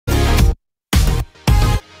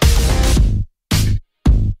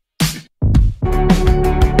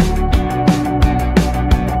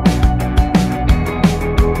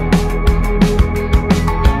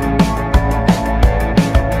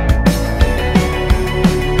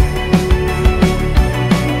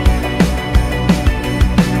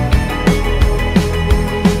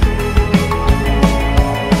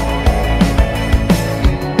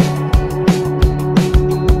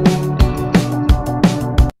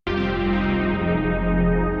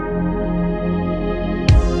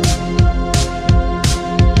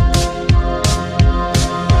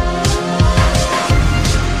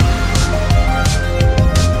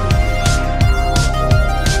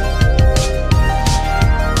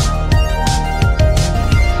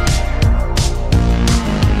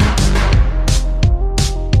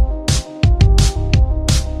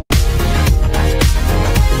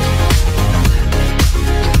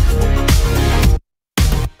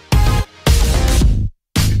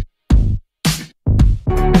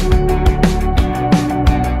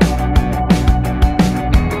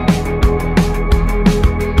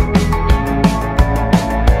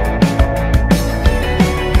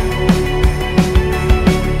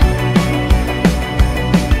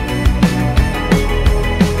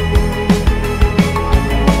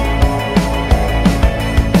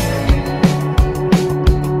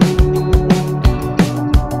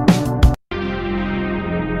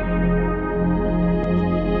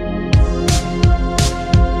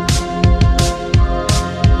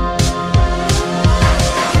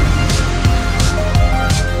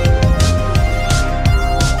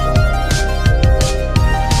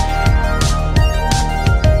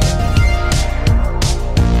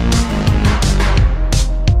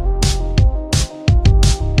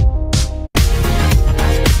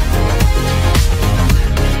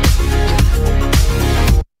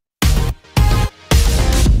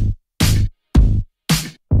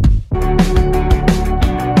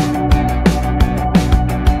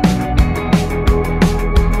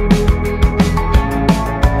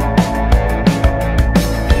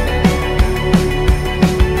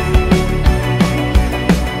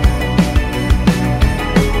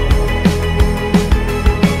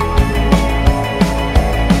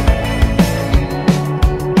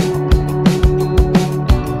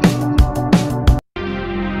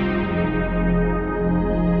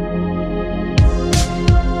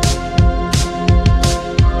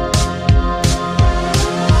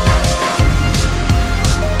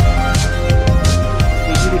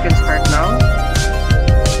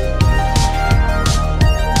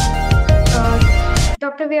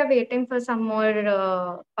after we are waiting for some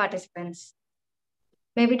more participants.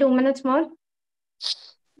 Maybe 2 minutes more?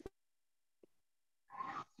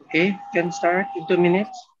 Okay, can start in 2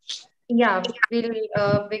 minutes. Yeah,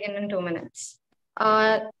 we'll begin in 2 minutes.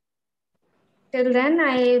 Uh, till then,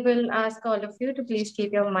 I will ask all of you to please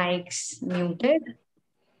keep your mics muted.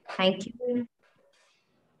 Thank you.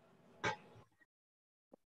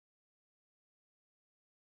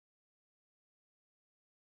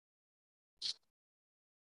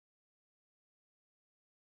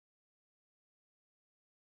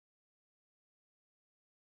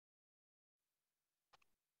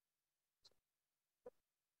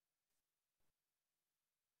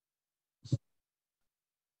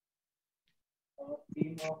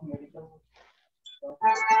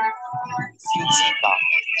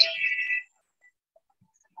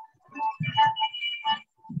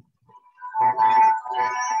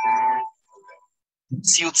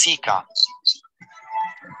 Siutsika.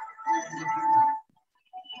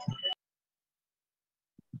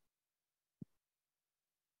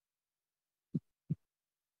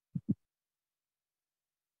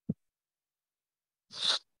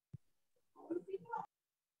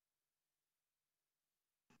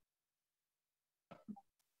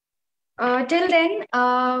 Till then,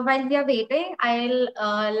 while we are waiting,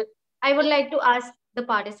 I would like to ask the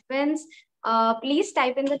participants. Please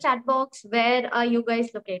type in the chat box where are you guys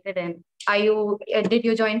located in? Are you did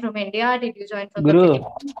you join from India? Did you join from the Guru.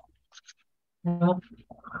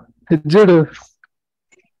 Philippines? Judu.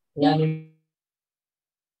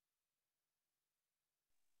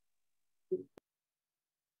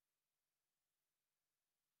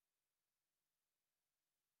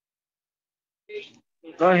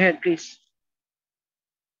 Go ahead, please.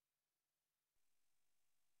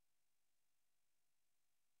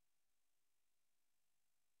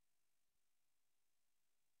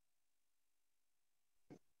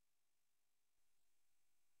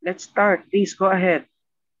 Let's start. Please go ahead.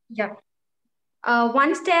 Yeah.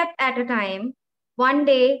 One step at a time, one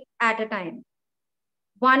day at a time,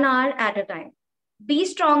 1 hour at a time. Be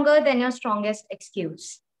stronger than your strongest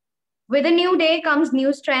excuse. With a new day comes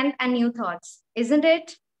new strength and new thoughts, isn't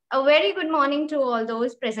it? A very good morning to all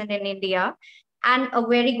those present in India, and a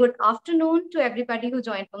very good afternoon to everybody who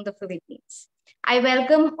joined from the Philippines. I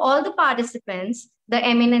welcome all the participants, the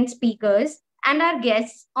eminent speakers, and our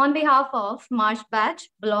guests on behalf of March Batch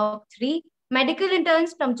Block 3 Medical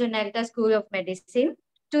Interns from Janelta School of Medicine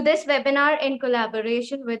to this webinar in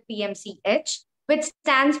collaboration with PMCH, which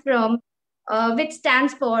stands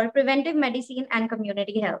for Preventive Medicine and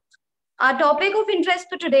Community Health. Our topic of interest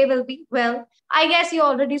for today will be, well, I guess you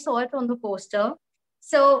already saw it on the poster.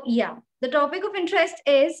 So, yeah, the topic of interest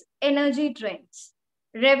is energy drinks,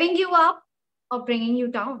 revving you up or bringing you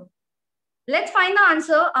down. Let's find the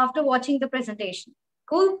answer after watching the presentation.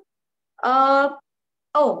 Cool.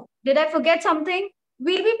 Oh, did I forget something?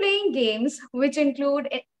 We'll be playing games which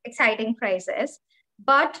include exciting prizes,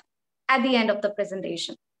 but at the end of the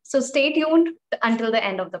presentation. So stay tuned until the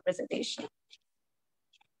end of the presentation.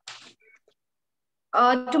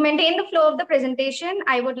 To maintain the flow of the presentation,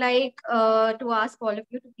 I would like to ask all of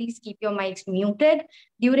you to please keep your mics muted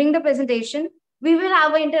during the presentation. We will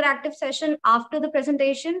have an interactive session after the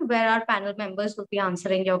presentation where our panel members will be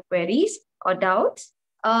answering your queries or doubts.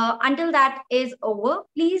 Until that is over,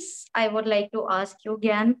 please, I would like to ask you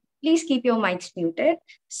again, please keep your mics muted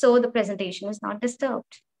so the presentation is not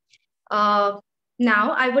disturbed.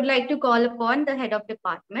 Now, I would like to call upon the head of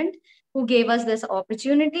department who gave us this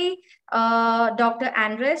opportunity, Dr.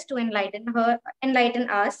 Andres, to enlighten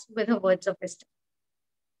us with her words of wisdom.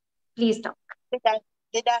 Please talk.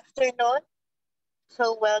 Good afternoon.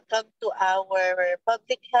 So welcome to our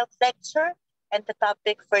public health lecture, and the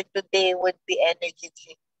topic for today would be energy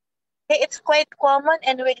drink. Okay, it's quite common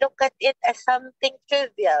and we look at it as something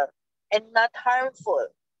trivial and not harmful.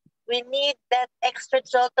 We need that extra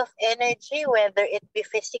jolt of energy, whether it be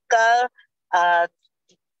physical,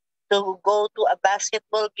 to go to a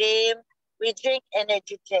basketball game. We drink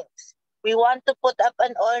energy drinks. We want to put up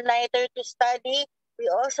an all-nighter to study. We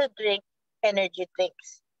also drink energy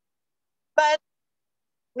drinks. But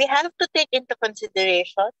we have to take into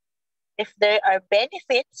consideration if there are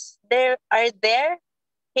benefits, there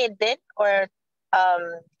hidden or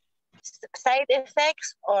side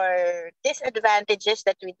effects or disadvantages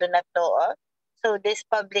that we do not know of. So this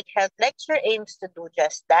public health lecture aims to do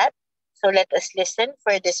just that. So let us listen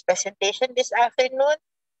for this presentation this afternoon.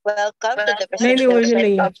 Welcome to the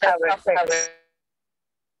presentation of our first.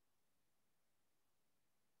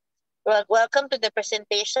 Welcome to the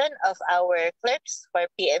presentation of our clerks for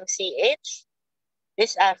PMCH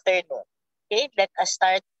this afternoon. Okay, let us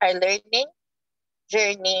start our learning.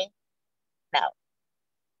 journey now.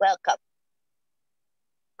 Welcome.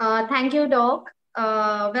 Thank you, Doc.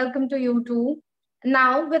 Welcome to you too.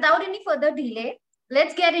 Now, without any further delay,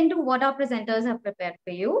 let's get into what our presenters have prepared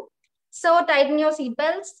for you. So, tighten your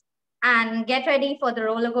seatbelts and get ready for the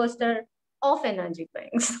roller coaster of energy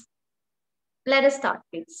drinks. Let us start,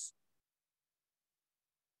 please.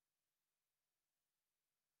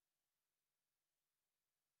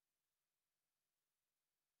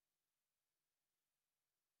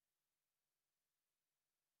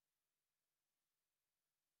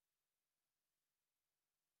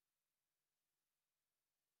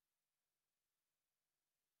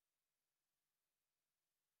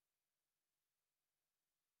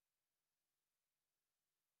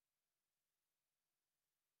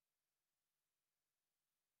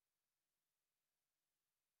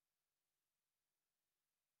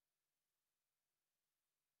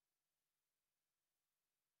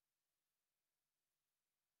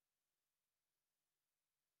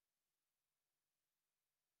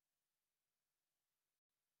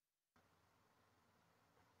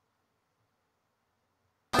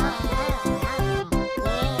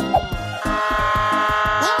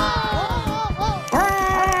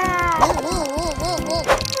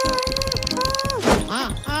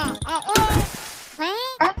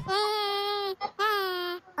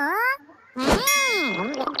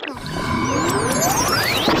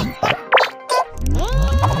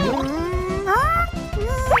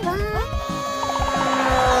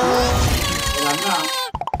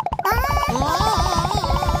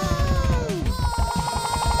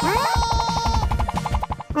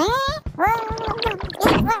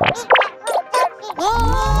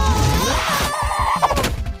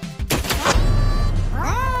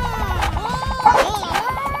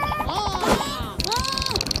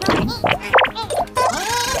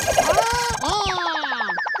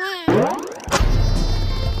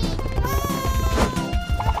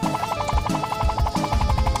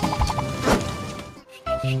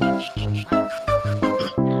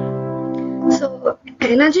 So,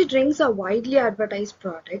 energy drinks are widely advertised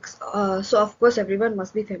products. So, of course, everyone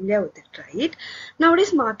must be familiar with it, right?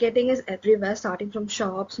 Nowadays, marketing is everywhere, starting from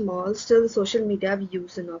shops, malls, till social media we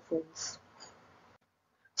use in our phones.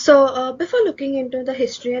 So, before looking into the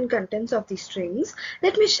history and contents of these drinks,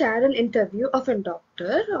 let me share an interview of a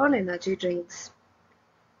doctor on energy drinks.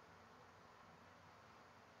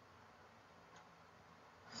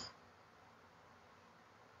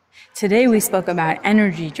 Today we spoke about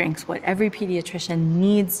energy drinks, what every pediatrician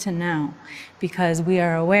needs to know, because we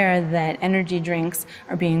are aware that energy drinks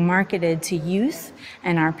are being marketed to youth,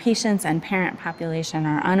 and our patients and parent population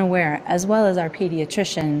are unaware, as well as our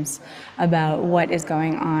pediatricians, about what is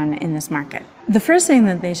going on in this market. The first thing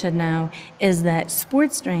that they should know is that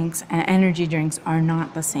sports drinks and energy drinks are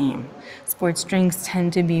not the same. Sports drinks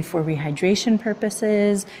tend to be for rehydration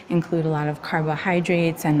purposes, include a lot of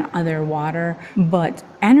carbohydrates and other water, but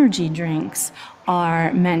energy drinks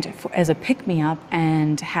are meant as a pick-me-up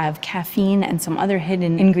and have caffeine and some other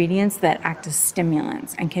hidden ingredients that act as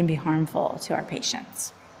stimulants and can be harmful to our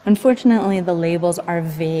patients. Unfortunately, the labels are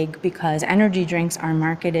vague because energy drinks are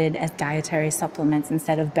marketed as dietary supplements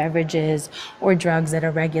instead of beverages or drugs that are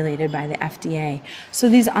regulated by the FDA. So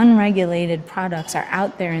these unregulated products are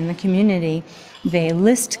out there in the community. They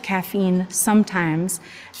list caffeine sometimes,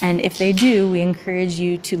 and if they do, we encourage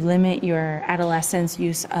you to limit your adolescents'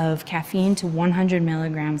 use of caffeine to 100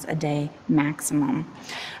 milligrams a day maximum.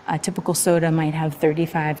 A typical soda might have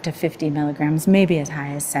 35 to 50 milligrams, maybe as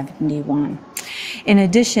high as 71. In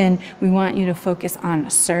addition, we want you to focus on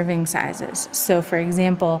serving sizes. So for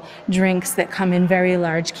example, drinks that come in very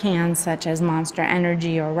large cans, such as Monster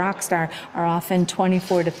Energy or Rockstar, are often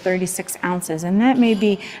 24 to 36 ounces, and that may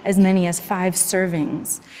be as many as 5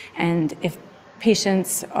 servings. And if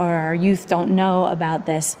patients or our youth don't know about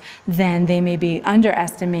this, then they may be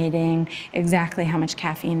underestimating exactly how much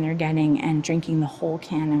caffeine they're getting and drinking the whole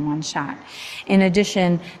can in one shot. In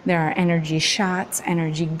addition, there are energy shots,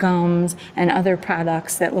 energy gums, and other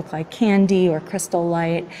products that look like candy or Crystal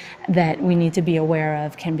Light that we need to be aware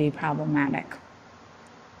of can be problematic.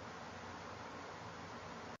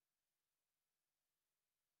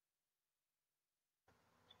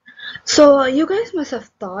 So, you guys must have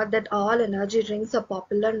thought that all energy drinks are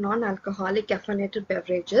popular non-alcoholic caffeinated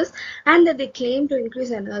beverages and that they claim to increase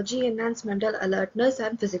energy, enhance mental alertness,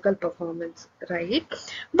 and physical performance, right?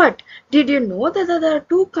 But did you know that there are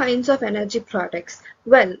two kinds of energy products?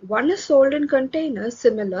 Well, one is sold in containers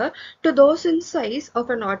similar to those in size of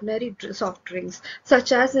an ordinary soft drinks,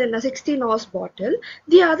 such as in a 16-ounce bottle.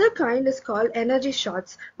 The other kind is called energy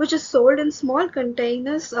shots, which is sold in small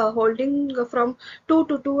containers holding from 2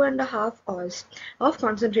 to 2.5 1.5 oz of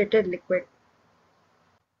concentrated liquid.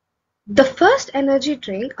 The first energy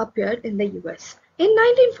drink appeared in the US. In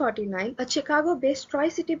 1949, a Chicago-based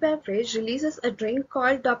Tri-City beverage releases a drink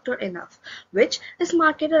called Dr. Enough, which is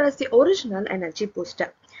marketed as the original energy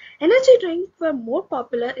booster. Energy drinks were more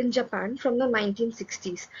popular in Japan from the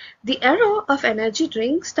 1960s. The era of energy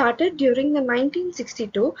drinks started during the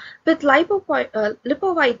 1962 with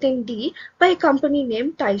Lipovitamin D by a company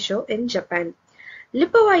named Taisho in Japan.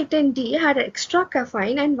 Lipovitamin D had extra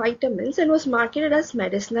caffeine and vitamins and was marketed as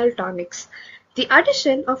medicinal tonics. The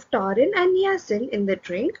addition of taurine and niacin in the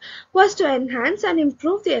drink was to enhance and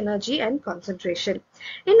improve the energy and concentration.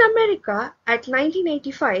 In America, at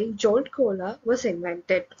 1985, Jolt Cola was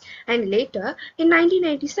invented, and later, in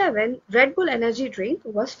 1987, Red Bull energy drink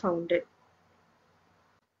was founded.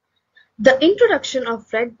 The introduction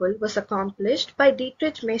of Red Bull was accomplished by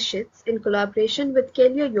Dietrich Mateschitz in collaboration with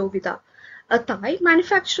Kelio Yovida, a Thai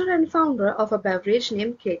manufacturer and founder of a beverage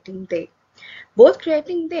named Creatine Day. Both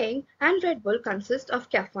Creatine Day and Red Bull consist of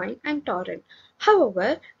caffeine and taurine.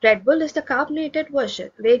 However, Red Bull is the carbonated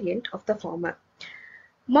variant of the former.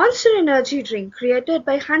 Monster Energy drink created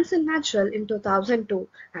by Hansen Natural in 2002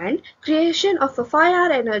 and creation of a Fire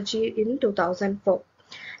Energy in 2004.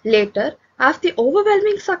 Later, after the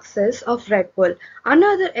overwhelming success of Red Bull,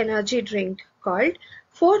 another energy drink called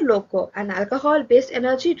Four Loko, an alcohol-based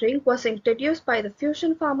energy drink, was introduced by the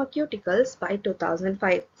Fusion Pharmaceuticals by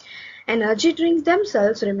 2005. Energy drinks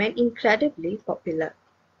themselves remain incredibly popular.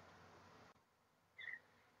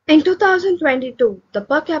 In 2022, the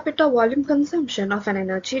per capita volume consumption of an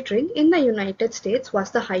energy drink in the United States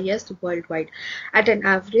was the highest worldwide, at an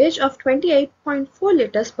average of 28.4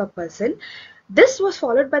 liters per person. This was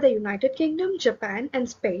followed by the United Kingdom, Japan, and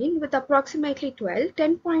Spain with approximately 12,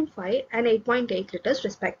 10.5, and 8.8 liters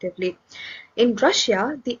respectively. In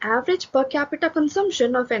Russia, the average per capita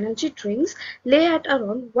consumption of energy drinks lay at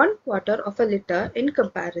around 1/4 of a liter in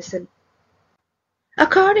comparison.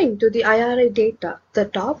 According to the IRI data, the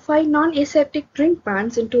top 5 non-aseptic drink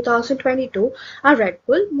brands in 2022 are Red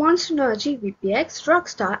Bull, Monster Energy, VPX,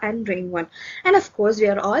 Rockstar, and Rain One. And of course, we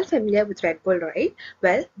are all familiar with Red Bull, right?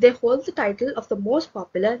 Well, they hold the title of the most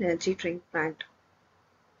popular energy drink brand.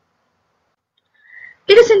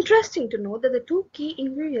 It is interesting to note that the two key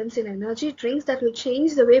ingredients in energy drinks that will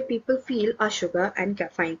change the way people feel are sugar and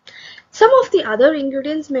caffeine. Some of the other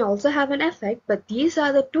ingredients may also have an effect, but these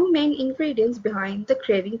are the two main ingredients behind the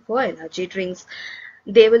craving for energy drinks.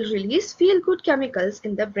 They will release feel-good chemicals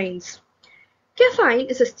in the brains. Caffeine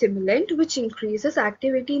is a stimulant which increases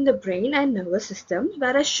activity in the brain and nervous system,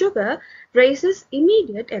 whereas sugar raises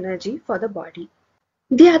immediate energy for the body.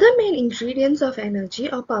 The other main ingredients of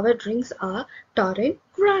energy or power drinks are taurine,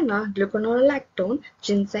 guarana, gluconorolactone,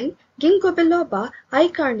 ginseng, ginkgo biloba,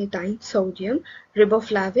 I-carnitine, sodium,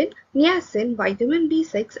 riboflavin, niacin, vitamin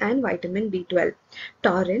B6, and vitamin B12.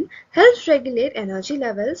 Taurine helps regulate energy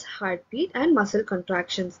levels, heartbeat, and muscle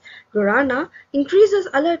contractions. Guarana increases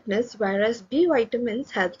alertness, whereas B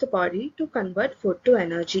vitamins help the body to convert food to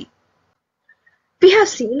energy. We have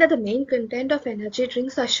seen that the main content of energy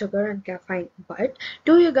drinks are sugar and caffeine, but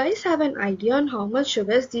do you guys have an idea on how much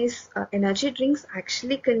sugars these energy drinks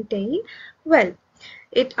actually contain? Well,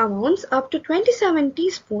 it amounts up to 27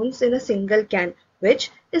 teaspoons in a single can,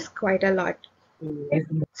 which is quite a lot.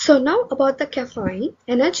 So now about the caffeine,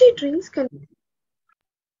 energy drinks contain.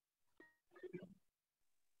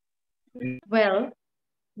 Well,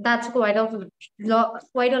 that's quite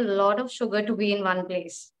a lot of sugar to be in one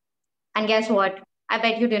place. And guess what? I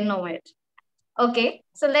bet you didn't know it. Okay,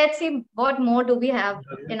 so let's see what more do we have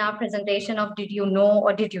in our presentation of did you know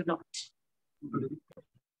or did you not?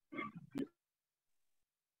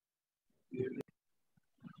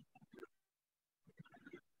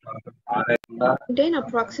 Contain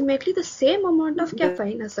approximately the same amount of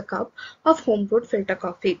caffeine as a cup of home-brewed filter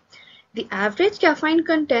coffee. The average caffeine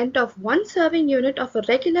content of one serving unit of a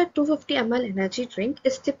regular 250 ml energy drink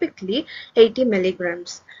is typically 80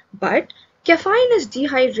 milligrams. But caffeine is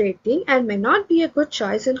dehydrating and may not be a good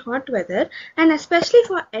choice in hot weather, and especially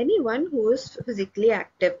for anyone who is physically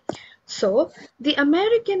active. So, the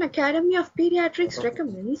American Academy of Pediatrics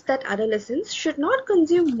recommends that adolescents should not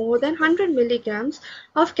consume more than 100 milligrams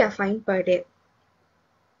of caffeine per day.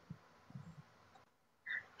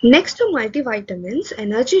 Next to multivitamins,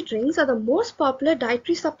 energy drinks are the most popular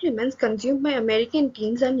dietary supplements consumed by American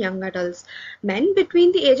teens and young adults. Men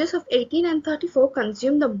between the ages of 18 and 34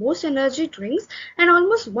 consume the most energy drinks, and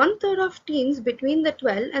almost 1/3 of teens between the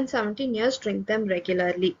 12 and 17 years drink them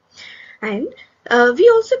regularly. And we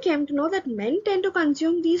also came to know that men tend to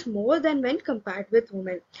consume these more than men compared with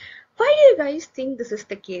women. Why do you guys think this is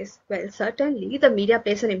the case? Well, certainly the media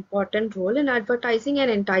plays an important role in advertising and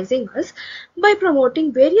enticing us by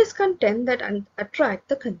promoting various content that attract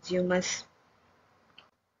the consumers.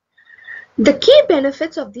 The key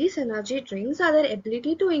benefits of these energy drinks are their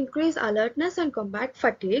ability to increase alertness and combat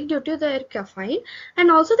fatigue due to their caffeine, and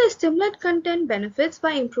also their stimulant content benefits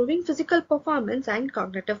by improving physical performance and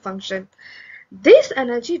cognitive function. These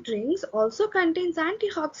energy drinks also contains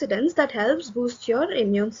antioxidants that helps boost your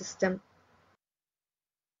immune system.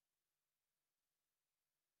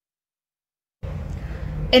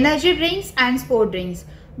 Energy drinks and sport drinks.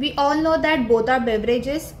 We all know that both are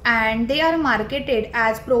beverages and they are marketed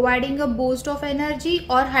as providing a boost of energy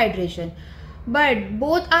or hydration. But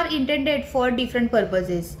both are intended for different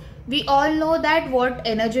purposes. We all know that what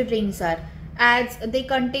energy drinks are, as they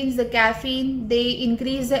contains the caffeine, they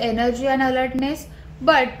increase the energy and alertness.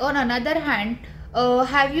 But on another hand,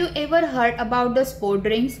 have you ever heard about the sport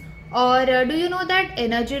drinks? Or do you know that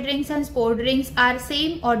energy drinks and sport drinks are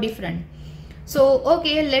same or different? So,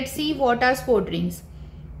 okay, let's see what are sport drinks.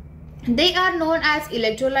 They are known as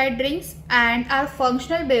electrolyte drinks and are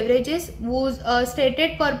functional beverages whose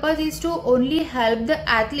stated purpose is to only help the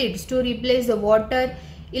athletes to replace the water,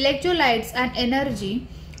 electrolytes and energy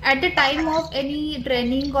at the time of any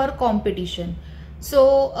training or competition.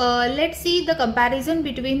 So, let's see the comparison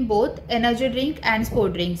between both energy drink and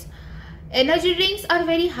sport drinks. Energy drinks are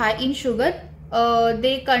very high in sugar.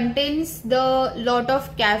 They contains the lot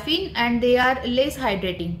of caffeine and they are less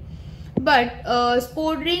hydrating. But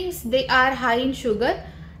sport drinks, they are high in sugar.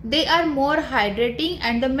 They are more hydrating,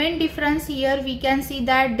 and the main difference here we can see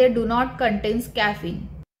that they do not contain caffeine.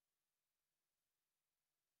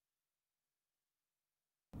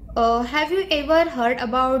 Have you ever heard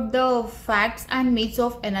about the facts and myths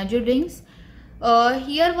of energy drinks?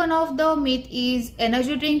 Here one of the myth is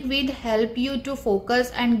energy drink will help you to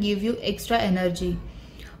focus and give you extra energy.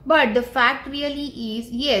 But the fact really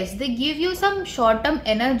is, yes, they give you some short-term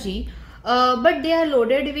energy, but they are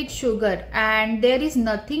loaded with sugar and there is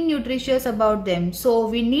nothing nutritious about them. So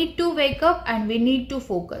we need to wake up and we need to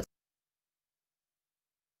focus.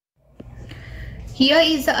 Here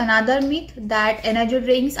is another myth that energy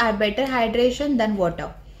drinks are better hydration than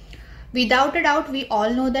water. Without a doubt, we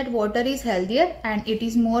all know that water is healthier and it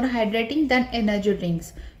is more hydrating than energy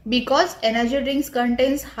drinks, because energy drinks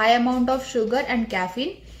contains high amount of sugar and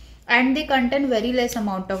caffeine and they contain very less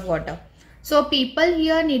amount of water. So people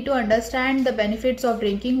here need to understand the benefits of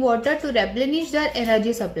drinking water to replenish their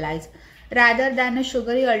energy supplies rather than a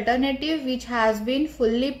sugary alternative which has been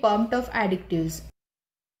fully pumped of additives.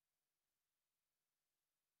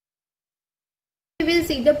 We will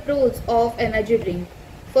see the pros of energy drink.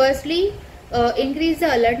 Firstly, increase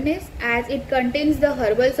the alertness, as it contains the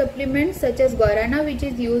herbal supplements such as guarana, which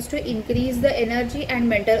is used to increase the energy and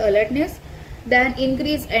mental alertness. Then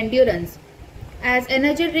increase endurance, as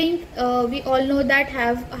energy drink we all know that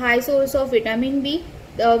have high source of vitamin B,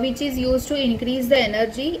 which is used to increase the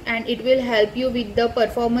energy and it will help you with the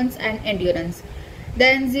performance and endurance.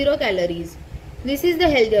 Then 0 calories. This is the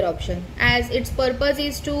healthier option, as its purpose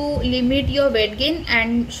is to limit your weight gain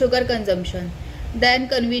and sugar consumption. Then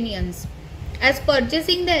convenience, as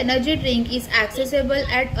purchasing the energy drink is accessible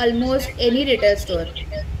at almost any retail store.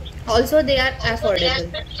 Also they are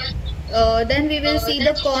affordable. Then we will see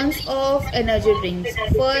the cons of energy drinks.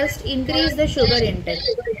 First, increase the sugar intake.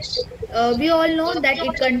 We all know that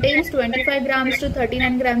it contains 25 grams to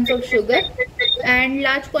 39 grams of sugar, and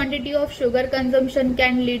large quantity of sugar consumption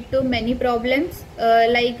can lead to many problems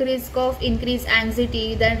like risk of increased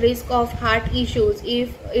anxiety, then risk of heart issues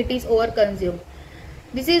if it is overconsumed.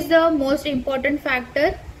 This is the most important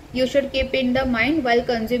factor you should keep in the mind while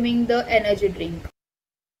consuming the energy drink.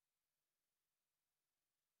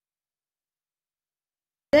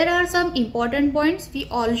 There are some important points we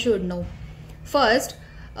all should know. First,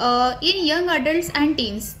 in young adults and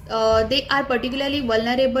teens, they are particularly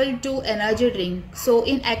vulnerable to energy drink. So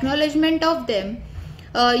in acknowledgement of them,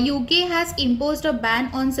 UK has imposed a ban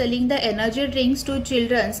on selling the energy drinks to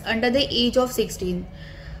children under the age of 16.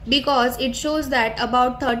 Because it shows that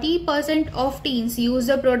about 30% of teens use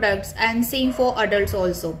the products, and same for adults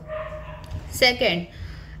also. Second,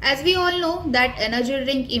 as we all know that energy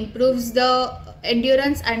drink improves the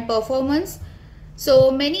endurance and performance. So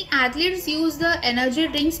many athletes use the energy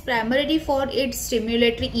drinks primarily for its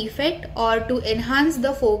stimulatory effect or to enhance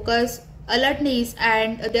the focus, alertness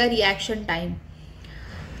and their reaction time.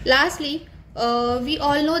 Lastly, we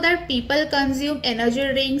all know that people consume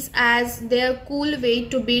energy drinks as their cool way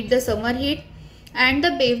to beat the summer heat, and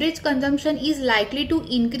the beverage consumption is likely to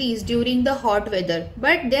increase during the hot weather.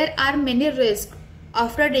 But there are many risks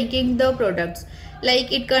after drinking the products,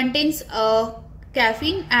 like it contains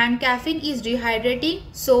caffeine, and caffeine is dehydrating,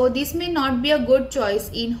 so this may not be a good choice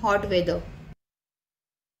in hot weather.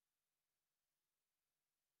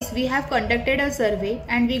 We have conducted a survey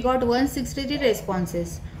and we got 163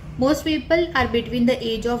 responses. Most people are between the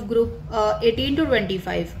age of group 18 to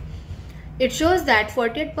 25. It shows that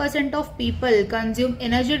 48% of people consume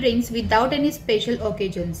energy drinks without any special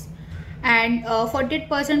occasions, and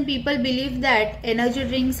 48% people believe that energy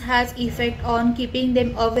drinks has effect on keeping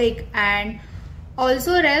them awake, and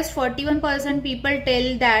also rest 41% people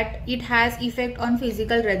tell that it has effect on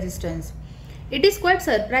physical resistance. It is quite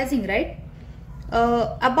surprising, right?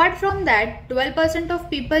 Apart from that, 12% of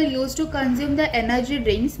people used to consume the energy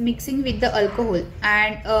drinks mixing with the alcohol,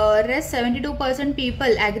 and rest 72%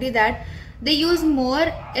 people agree that they use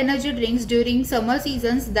more energy drinks during summer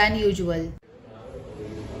seasons than usual.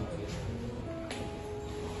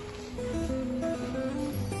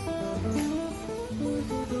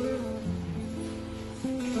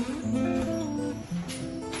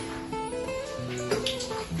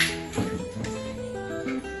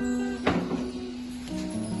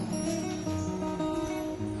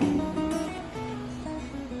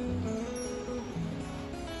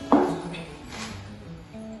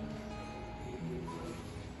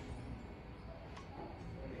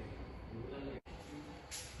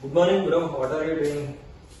 Good morning, bro. What are you doing?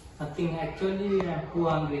 Nothing. Actually, I'm too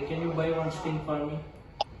hungry. Can you buy one sting for me?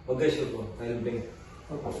 Okay, sure, bro. I'll bring.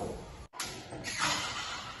 Okay.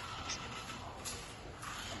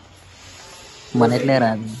 మనట్లే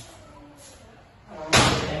రాదు.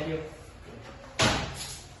 Thank you.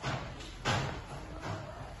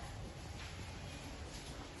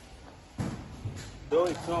 Bro,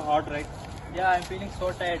 it's so hot, right? Yeah, I'm feeling so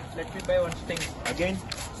tired. Let me buy one sting. Again,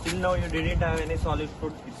 still now you didn't have any solid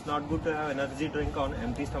food. It's not good to have energy drink on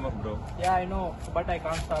empty stomach, bro. Yeah, I know, but I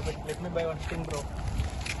can't stop it. Let me buy one sting, bro.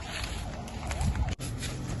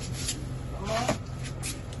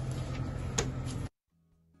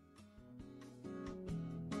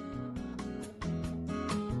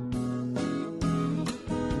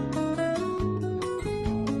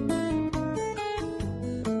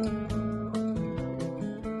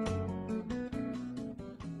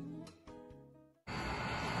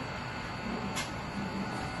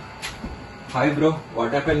 Hi, bro.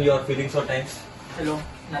 What happened? You are feeling so tense. Hello.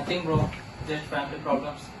 Nothing, bro. Just family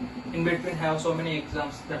problems. In between, I have so many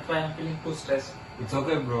exams. That's why I'm feeling too stressed. It's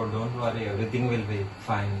okay, bro. Don't worry. Everything will be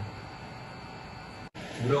fine.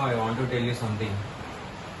 Bro, I want to tell you something.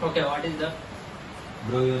 Okay, what is that?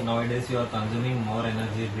 Bro, nowadays you are consuming more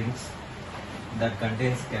energy drinks that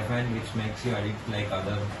contains caffeine, which makes you addict like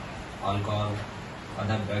other alcohol,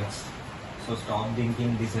 other drugs. So stop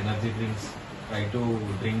drinking these energy drinks. Try to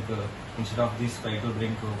drink instead of this. Try to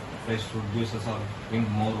drink fresh fruit juices or drink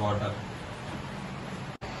more water.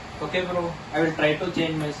 Okay, bro. I will try to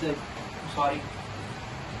change myself. Sorry.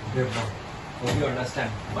 Okay, bro. Hope you understand.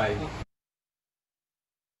 Bye. In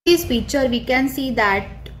this picture, we can see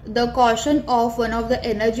that the caution of one of the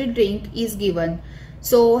energy drink is given.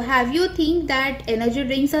 So have you think that energy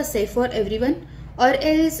drinks are safe for everyone? Or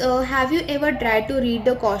else have you ever tried to read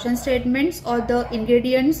the caution statements or the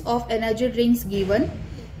ingredients of energy drinks given?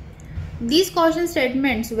 These caution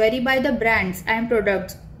statements vary by the brands and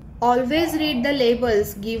products. Always read the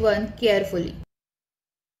labels given carefully.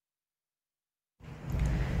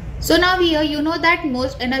 So now here you know that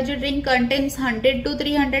most energy drink contains 100 to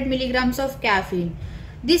 300 milligrams of caffeine.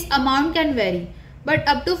 This amount can vary, but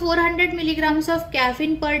up to 400 milligrams of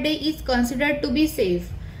caffeine per day is considered to be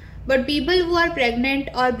safe. But people who are pregnant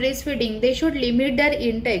or breastfeeding, they should limit their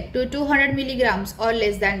intake to 200 milligrams or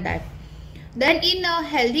less than that. Then in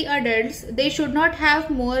healthy adults, they should not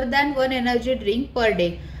have more than one energy drink per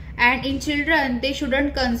day, and in children, they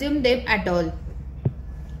shouldn't consume them at all.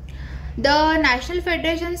 The National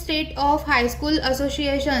Federation State of High School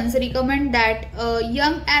Associations recommend that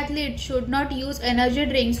young athletes should not use energy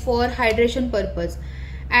drinks for hydration purpose,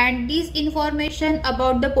 and this information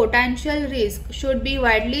about the potential risk should be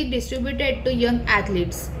widely distributed to young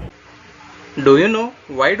athletes. Do you know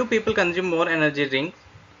why do people consume more energy drinks?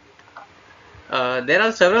 There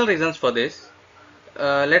are several reasons for this.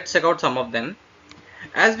 Let's check out some of them.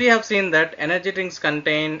 As we have seen that energy drinks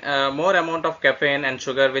contain more amount of caffeine and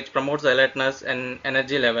sugar, which promotes alertness and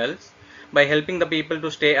energy levels by helping the people to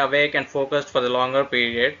stay awake and focused for the longer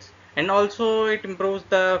periods, and also it improves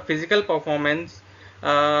the physical performance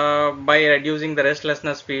by reducing the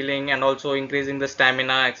restlessness feeling and also increasing the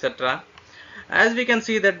stamina, etc. As we can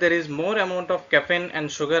see that there is more amount of caffeine and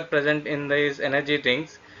sugar present in these energy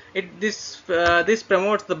drinks. This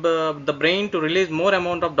promotes the brain to release more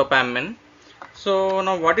amount of dopamine. So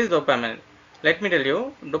now what is dopamine? Let me tell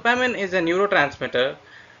you, dopamine is a neurotransmitter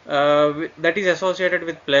that is associated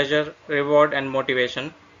with pleasure, reward, and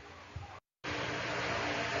motivation.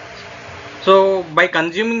 So by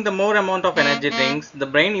consuming the more amount of energy drinks, the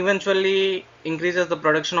brain eventually increases the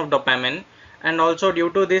production of dopamine, and also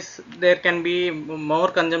due to this there can be more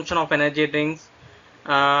consumption of energy drinks.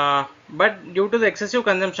 But due to the excessive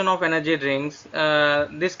consumption of energy drinks,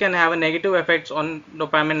 this can have a negative effects on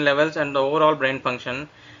dopamine levels and the overall brain function.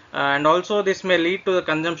 And also this may lead to the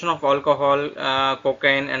consumption of alcohol,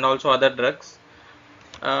 cocaine, and also other drugs.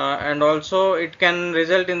 And also it can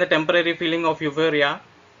result in the temporary feeling of euphoria.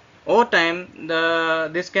 Over time,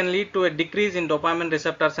 this can lead to a decrease in dopamine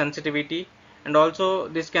receptor sensitivity, and also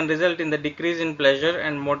this can result in the decrease in pleasure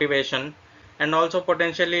and motivation, and also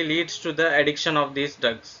potentially leads to the addiction of these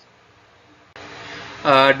drugs.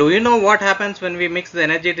 Do you know what happens when we mix the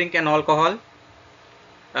energy drink and alcohol?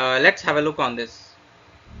 Let's have a look on this.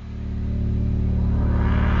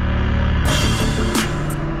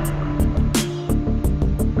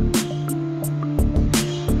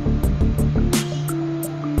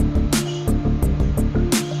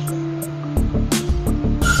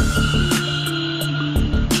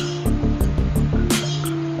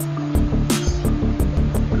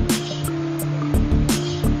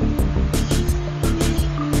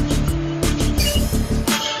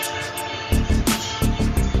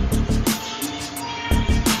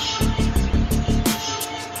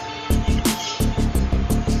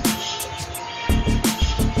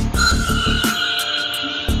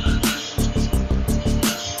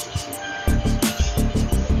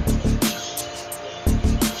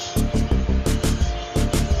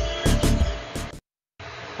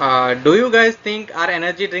 Do you guys think are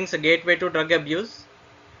energy drinks a gateway to drug abuse?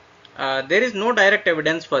 There is no direct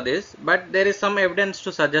evidence for this, but there is some evidence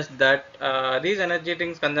to suggest that these energy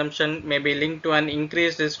drinks consumption may be linked to an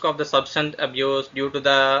increased risk of the substance abuse due to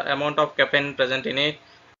the amount of caffeine present in it.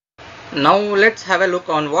 Now let's have a look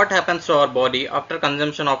on what happens to our body after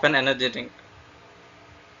consumption of an energy drink.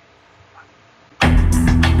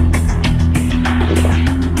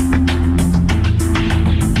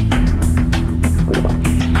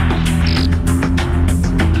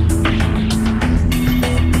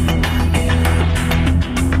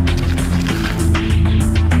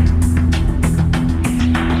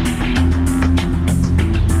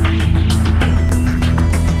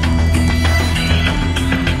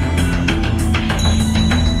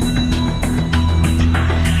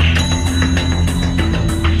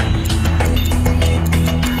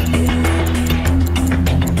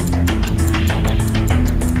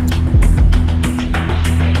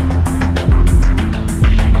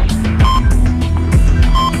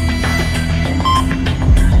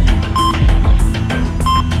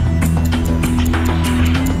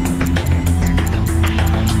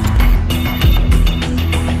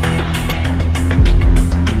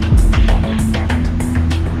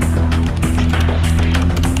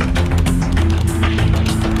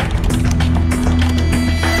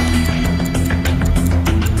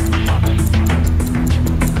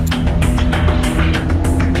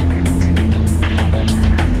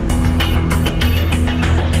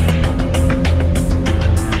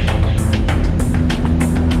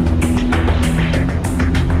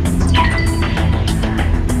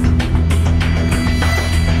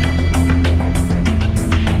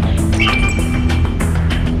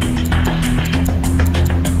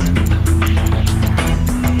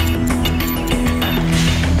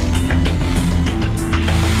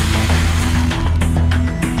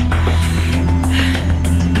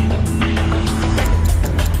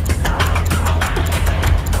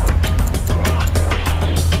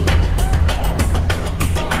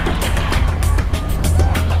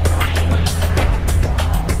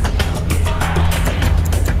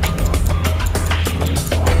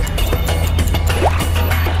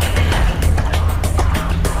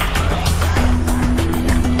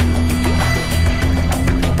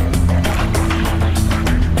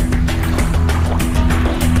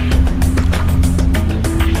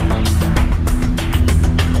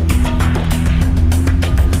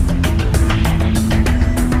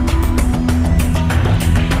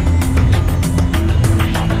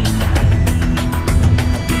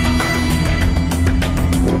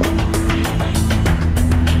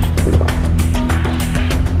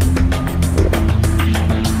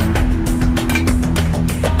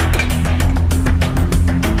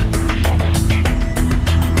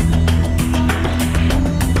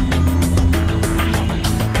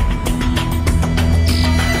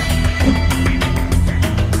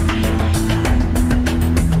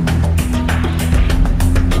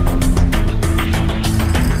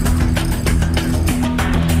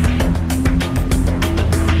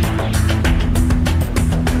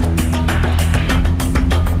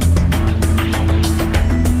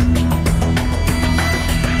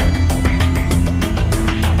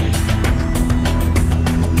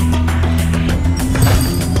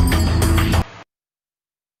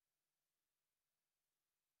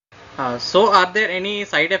 So are there any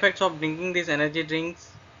side effects of drinking these energy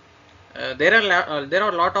drinks? There are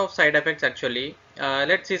a lot of side effects actually.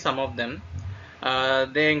 Let's see some of them.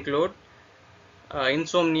 They include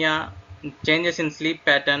insomnia, changes in sleep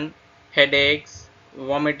pattern, headaches,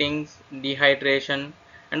 vomitings, dehydration,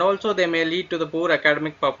 and also they may lead to the poor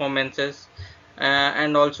academic performances.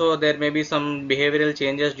 And also there may be some behavioral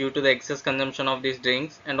changes due to the excess consumption of these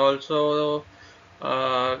drinks, and also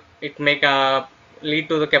it may lead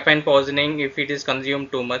to the caffeine poisoning if it is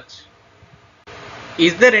consumed too much.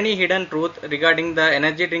 Is there any hidden truth regarding the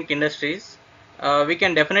energy drink industries? We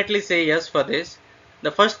can definitely say yes for this.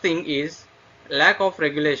 The first thing is lack of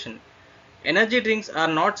regulation. Energy drinks are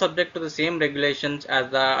not subject to the same regulations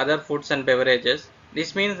as the other foods and beverages.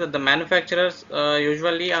 This means that the manufacturers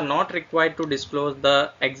usually are not required to disclose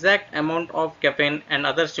the exact amount of caffeine and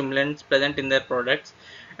other stimulants present in their products,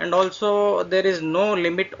 and also there is no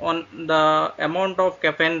limit on the amount of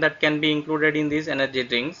caffeine that can be included in these energy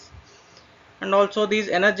drinks. And also these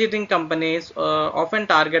energy drink companies often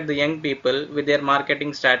target the young people with their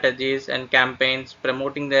marketing strategies and campaigns,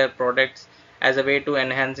 promoting their products as a way to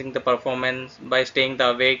enhancing the performance by staying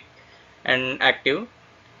awake and active.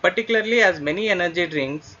 Particularly as many energy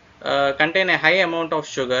drinks contain a high amount of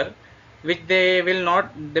sugar, which they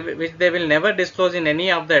will never disclose in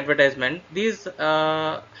any of the advertisement. These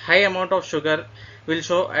high amount of sugar will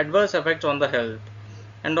show adverse effects on the health.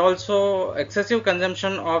 And also excessive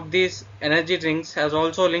consumption of these energy drinks has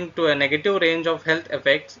also linked to a negative range of health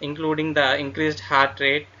effects, including the increased heart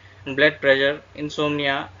rate and blood pressure,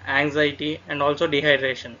 insomnia, anxiety, and also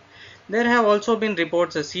dehydration. There have also been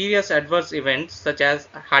reports of serious adverse events such as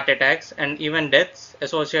heart attacks and even deaths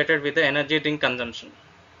associated with the energy drink consumption.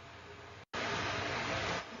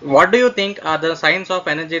 What do you think are the signs of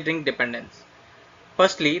energy drink dependence?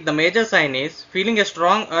 Firstly, the major sign is feeling a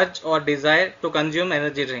strong urge or desire to consume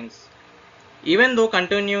energy drinks. Even though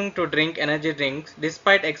continuing to drink energy drinks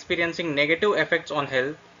despite experiencing negative effects on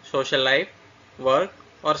health, social life, work,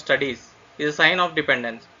 or studies is a sign of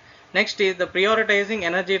dependence. Next is the prioritizing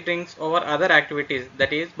energy drinks over other activities,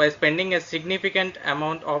 that is, by spending a significant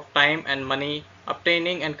amount of time and money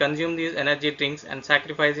obtaining and consuming these energy drinks and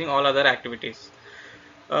sacrificing all other activities.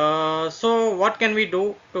 So what can we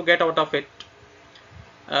do to get out of it?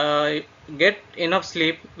 Get enough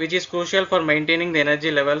sleep, which is crucial for maintaining the energy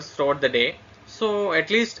levels throughout the day. So at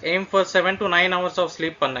least aim for 7 to 9 hours of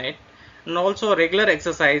sleep per night. And also regular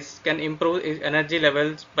exercise can improve energy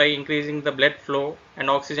levels by increasing the blood flow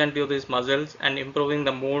and oxygen to these muscles and improving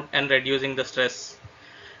the mood and reducing the stress.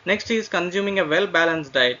 Next is consuming a well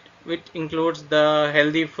balanced diet, which includes the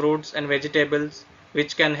healthy fruits and vegetables,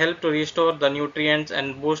 which can help to restore the nutrients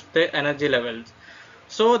and boost the energy levels.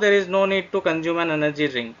 So there is no need to consume an energy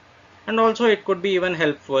drink. And also it could be even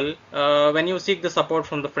helpful when you seek the support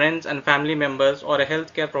from the friends and family members or a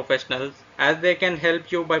healthcare professionals, as they can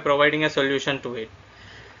help you by providing a solution to it.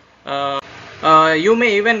 You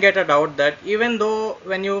may even get a doubt that even though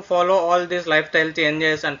when you follow all these lifestyle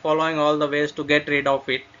changes and following all the ways to get rid of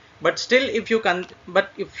it, but still if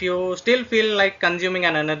you still feel like consuming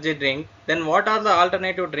an energy drink, then what are the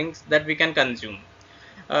alternative drinks that we can consume?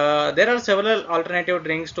 There are several alternative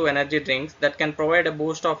drinks to energy drinks that can provide a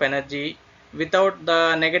boost of energy without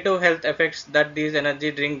the negative health effects that these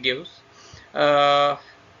energy drink gives.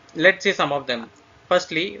 Let's see some of them.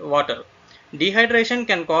 Firstly, water. Dehydration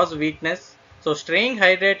can cause weakness, so staying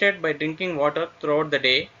hydrated by drinking water throughout the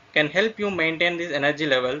day can help you maintain these energy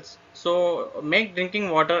levels. So make drinking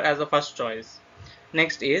water as a first choice.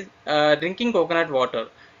 Next is drinking coconut water.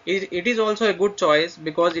 It is also a good choice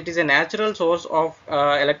because it is a natural source of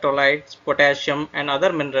electrolytes, potassium, and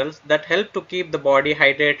other minerals that help to keep the body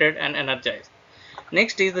hydrated and energized.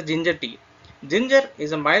 Next is the ginger tea. Ginger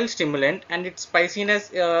is a mild stimulant and its spiciness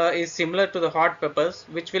is similar to the hot peppers,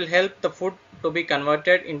 which will help the food to be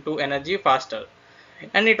converted into energy faster.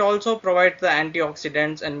 And it also provides the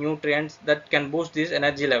antioxidants and nutrients that can boost these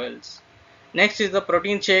energy levels. Next is the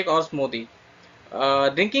protein shake or smoothie.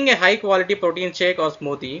 Drinking a high quality protein shake or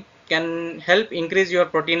smoothie can help increase your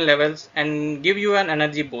protein levels and give you an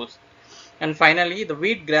energy boost. And finally, the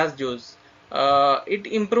wheatgrass juice. It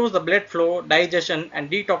improves the blood flow, digestion,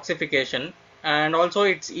 and detoxification, and also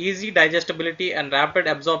its easy digestibility and rapid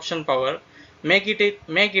absorption power make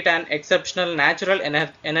it an exceptional natural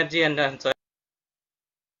energy enhancer.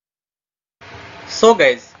 So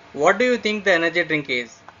guys, what do you think the energy drink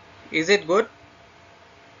is? Is it good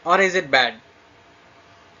or is it bad?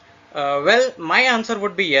 Well, my answer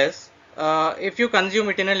would be yes, if you consume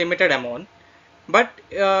it in a limited amount. But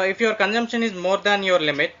if your consumption is more than your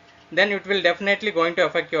limit, then it will definitely going to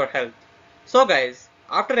affect your health. So guys,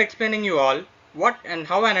 after explaining you all what and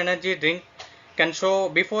how an energy drink can show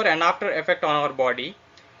before and after effect on our body.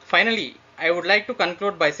 Finally, I would like to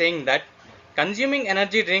conclude by saying that consuming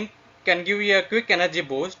energy drink can give you a quick energy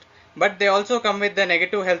boost, but they also come with the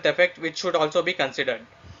negative health effect which should also be considered.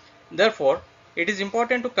 Therefore, it is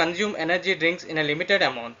important to consume energy drinks in a limited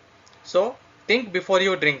amount. So, think before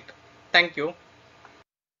you drink. Thank you.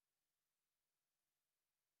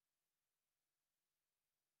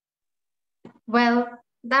 Well,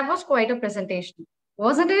 that was quite a presentation,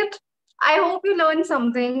 wasn't it? I hope you learned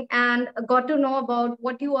something and got to know about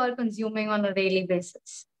what you are consuming on a daily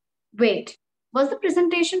basis. Wait, was the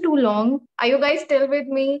presentation too long? Are you guys still with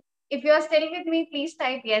me? If you are still with me, please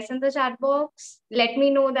type yes in the chat box. Let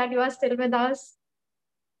me know that you are still with us.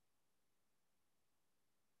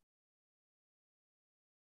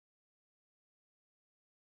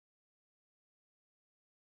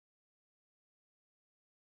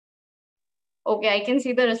 Okay, I can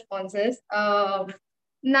see the responses.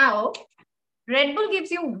 Now, Red Bull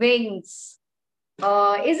gives you wings.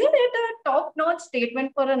 Isn't it a top-notch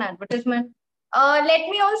statement for an advertisement? Let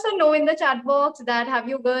me also know in the chat box that have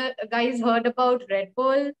you guys heard about Red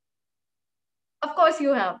Bull? Of course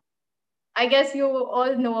you have. I guess you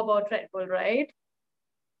all know about Red Bull, right?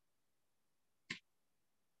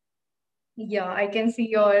 Yeah, I can see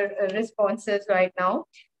your responses right now.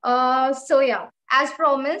 So yeah, as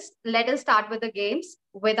promised, let us start with the games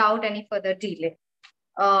without any further delay.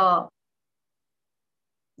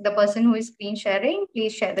 The person who is screen sharing,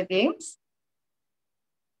 please share the games.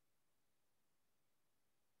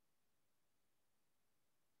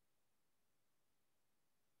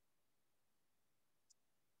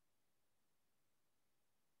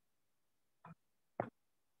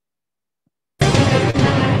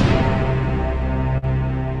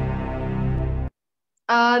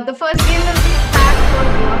 The first game will be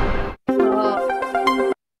fact or bluff.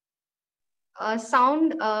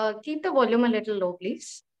 Sound, keep the volume a little low,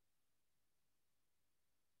 please.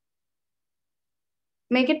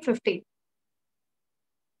 Make it 50.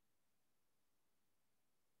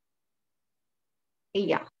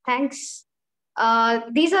 Yeah, thanks.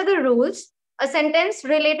 These are the rules. A sentence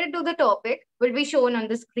related to the topic will be shown on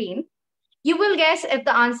the screen. You will guess if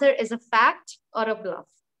the answer is a fact or a bluff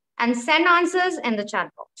and send answers in the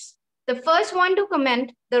chat box. The first one to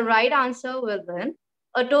comment the right answer will win.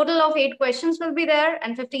 A total of 8 questions will be there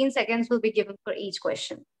and 15 seconds will be given for each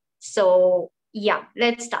question. So yeah,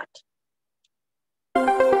 let's start.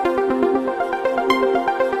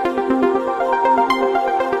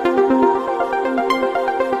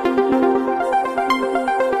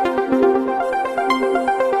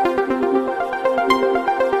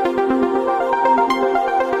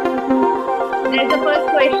 There's the first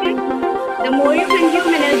question. The more you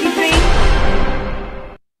consume energy drink,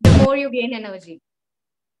 the more you gain energy.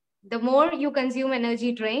 The more you consume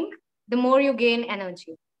energy drink, the more you gain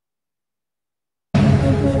energy.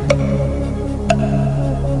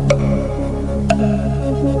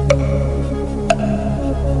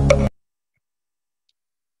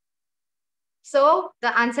 So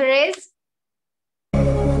the answer is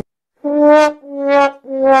no.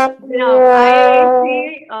 I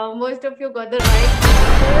see most of you got the right answer.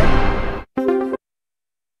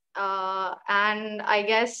 And I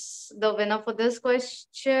guess the winner for this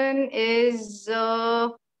question is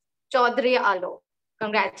Chaudhary Alo.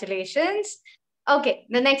 Congratulations. Okay,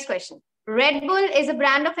 the next question. Red Bull is a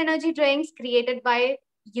brand of energy drinks created by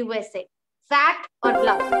USA. Fact or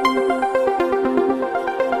bluff?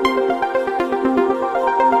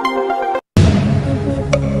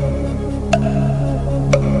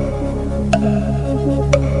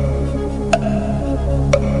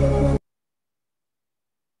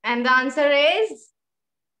 And the answer is?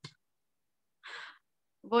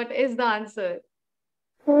 What is the answer?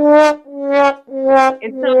 It's a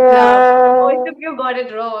bluff. Most of you got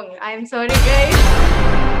it wrong. I'm sorry, guys.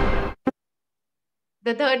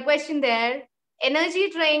 The third question there. Energy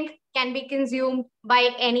drink can be consumed by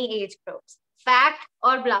any age groups. Fact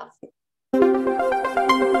or bluff?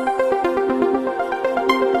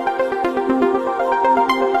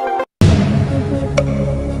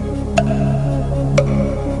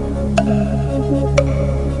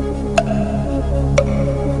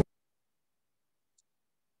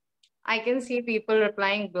 I can see people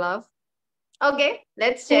replying bluff. Okay,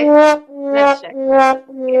 let's check. Let's check. It's a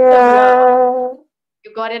bluff.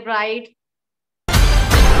 You got it right.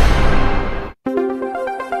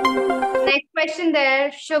 Next question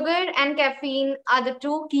there. Sugar and caffeine are the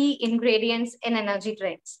 2 key ingredients in energy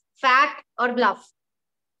drinks. Fact or bluff?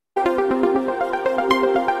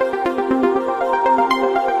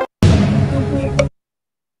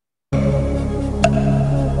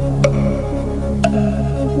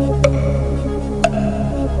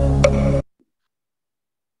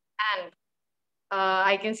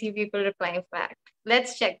 I can see people replying fact.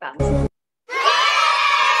 Let's check the answer.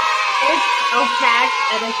 It's a fact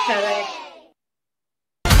and it's correct.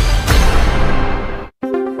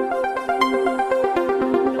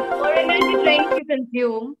 The more energy drinks you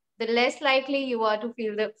consume, the less likely you are to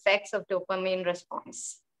feel the effects of dopamine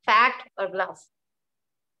response. Fact or bluff?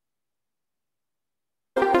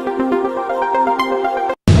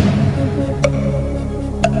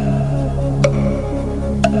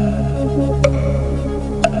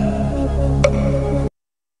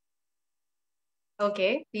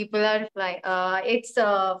 Okay, people are replying. It's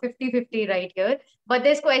 50-50 right here. But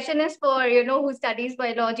this question is for, who studies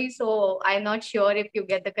biology. So I'm not sure if you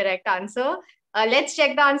get the correct answer. Let's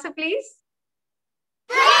check the answer, please.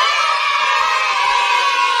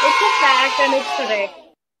 It's a fact and it's correct.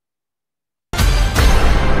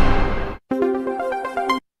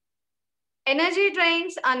 Energy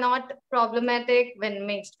drinks are not problematic when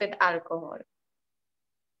mixed with alcohol.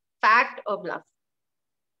 Fact or bluff?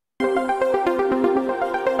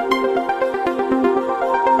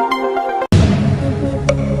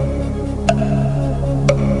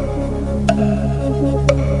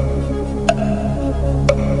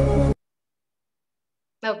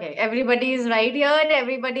 Okay, everybody is right here.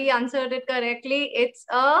 Everybody answered it correctly. It's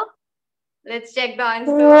a, let's check the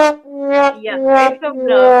answer. Yeah, it's a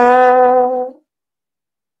bluff.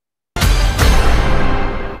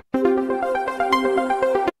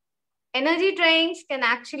 Energy drinks can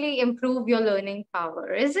actually improve your learning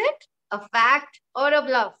power. Is it a fact or a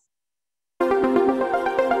bluff?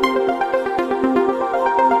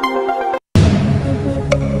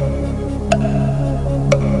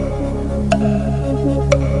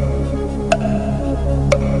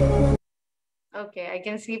 Okay, I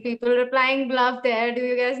can see people replying bluff there. Do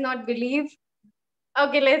you guys not believe?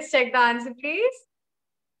 Okay, let's check the answer, please.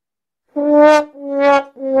 It's a,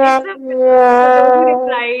 so those who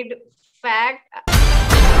replied fact.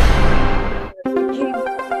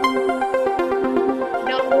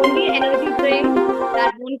 The only energy drink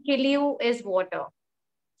that won't kill you is water.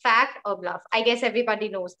 Fact or bluff? I guess everybody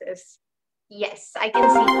knows this. Yes, I can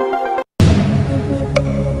see.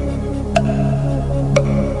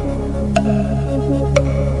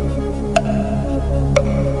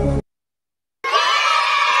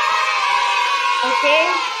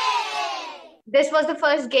 Okay. This was the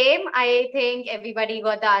first game. I think everybody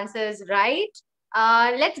got the answers right.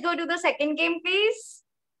 Let's go to the second game, please.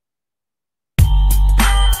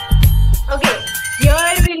 Okay, here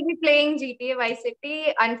we'll be playing GTA Vice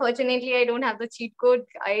City. Unfortunately, I don't have the cheat code,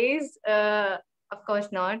 guys. Of course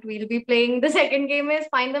not. We'll be playing, the second game is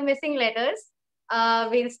Find the Missing Letters.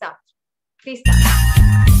 We'll start. Please start.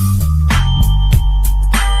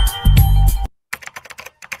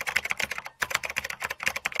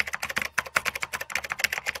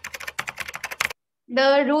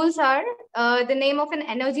 The rules are the name of an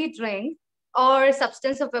energy drink or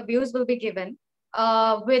substance of abuse will be given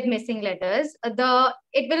with missing letters.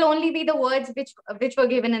 It will only be the words which were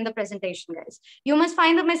given in the presentation, guys. You must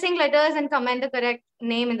find the missing letters and comment the correct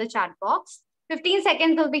name in the chat box. 15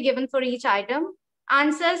 seconds will be given for each item.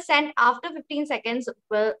 Answers sent after 15 seconds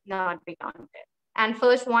will not be counted. And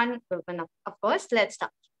first one will win, of course. Let's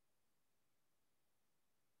start.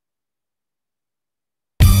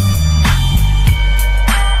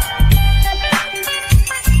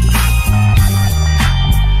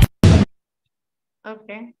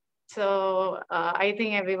 Okay, so I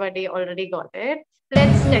think everybody already got it.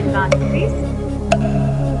 Let's check the answer, please.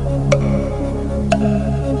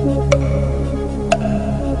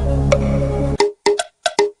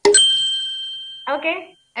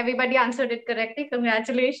 Okay, everybody answered it correctly.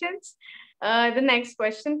 Congratulations. The next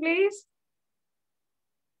question, please.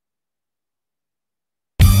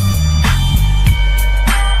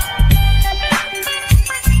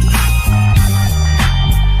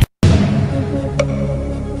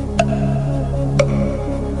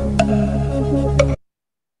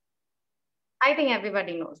 I think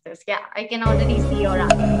everybody knows this. Yeah, I can already see your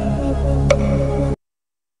answer.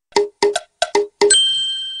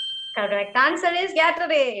 Correct answer is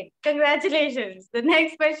Gatorade. Congratulations. The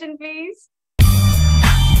next question, please.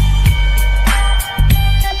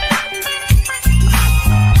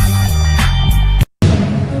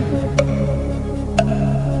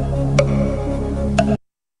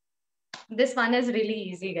 This one is really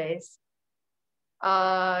easy, guys.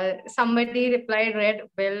 Somebody replied red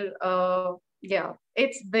bill. Yeah,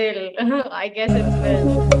 it's Bill. I guess it's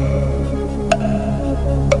Bill.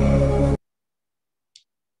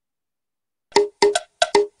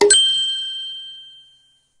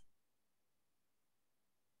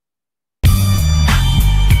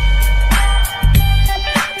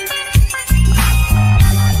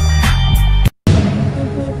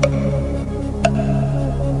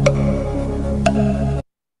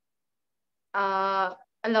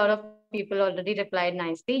 lot of people already replied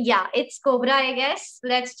nicely. Yeah, it's Cobra, I guess.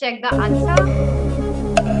 Let's check the answer.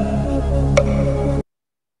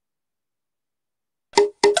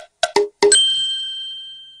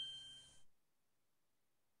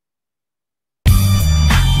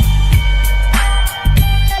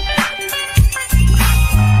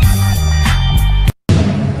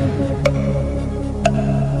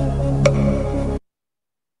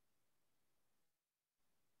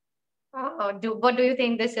 What do you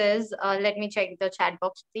think this is? Let me check the chat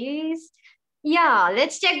box, please. Yeah,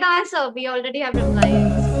 let's check the answer. We already have replies.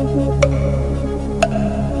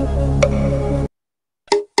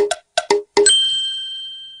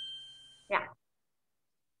 Yeah,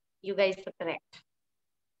 you guys were correct.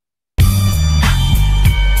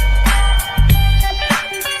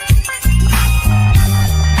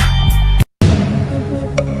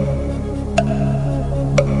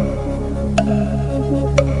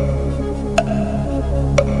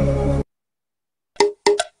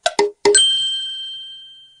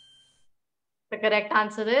 The correct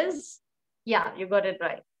answer is, yeah, you got it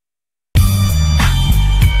right.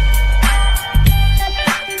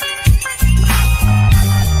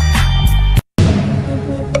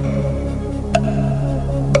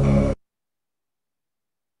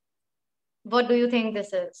 What do you think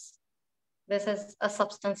this is? This is a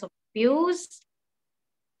substance of abuse.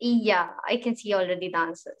 Yeah, I can see already the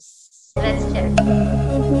answers. Let's check.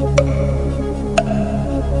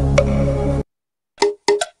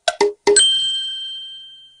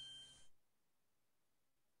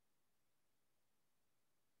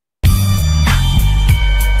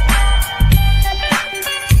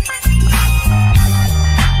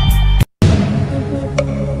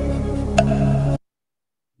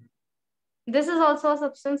 This is also a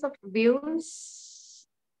substance of abuse.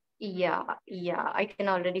 Yeah, I can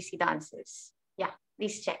already see the answers. Yeah,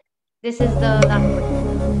 please check. This is the last one.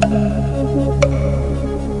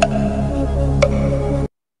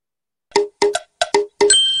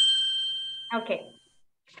 Okay.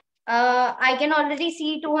 I can already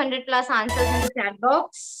see 200 plus answers in the chat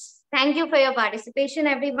box. Thank you for your participation,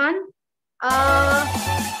 everyone.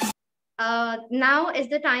 Now is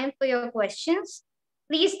the time for your questions.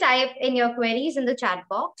 Please type in your queries in the chat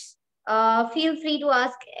box. Feel free to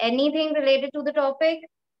ask anything related to the topic.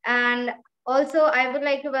 And also, I would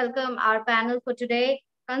like to welcome our panel for today,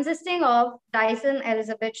 consisting of Dyson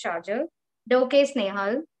Elizabeth Sharjal, Doke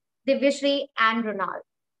Snehal, Divyashri, and Ronald.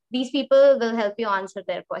 These people will help you answer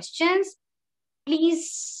their questions.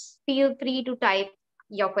 Please feel free to type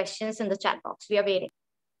your questions in the chat box. We are waiting.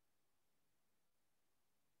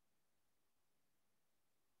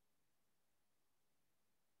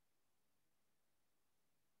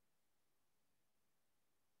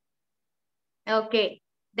 Okay,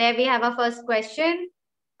 there we have our first question.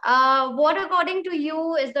 What, according to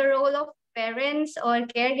you, is the role of parents or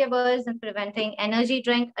caregivers in preventing energy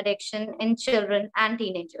drink addiction in children and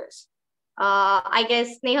teenagers? I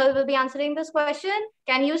guess Snehal will be answering this question.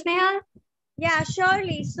 Can you, Snehal? Yeah,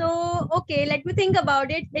 surely. So, okay, let me think about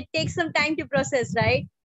it. It takes some time to process, right?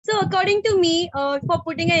 So, according to me, for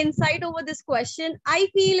putting an insight over this question, I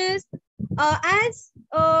feel is as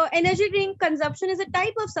energy drink consumption is a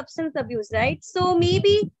type of substance abuse, right? So,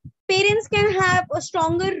 maybe parents can have a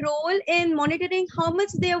stronger role in monitoring how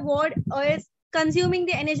much their ward is consuming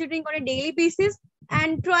the energy drink on a daily basis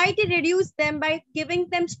and try to reduce them by giving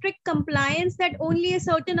them strict compliance that only a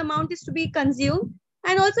certain amount is to be consumed,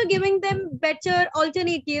 and also giving them better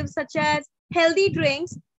alternatives such as healthy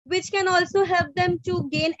drinks, which can also help them to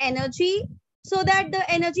gain energy so that the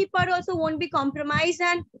energy part also won't be compromised,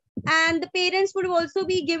 and the parents would also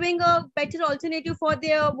be giving a better alternative for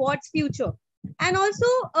their ward's future. And also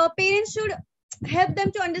parents should help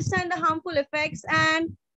them to understand the harmful effects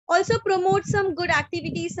and also promote some good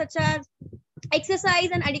activities such as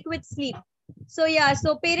exercise and adequate sleep. So yeah,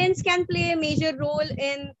 so parents can play a major role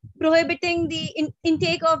in prohibiting the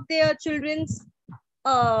intake of their children's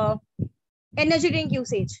energy drink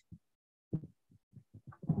usage.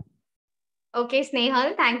 Okay,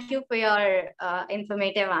 Snehal, thank you for your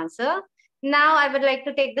informative answer. Now I would like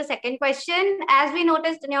to take the second question. As we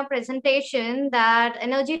noticed in your presentation that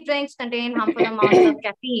energy drinks contain harmful amounts of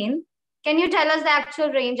caffeine, can you tell us the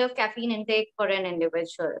actual range of caffeine intake for an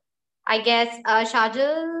individual? I guess,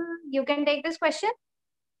 Sharjal, you can take this question.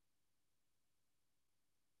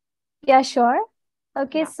 Yeah, sure.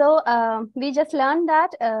 Okay, so we just learned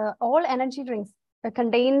that all energy drinks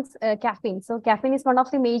contains caffeine. So caffeine is one of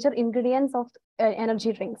the major ingredients of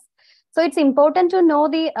energy drinks. So it's important to know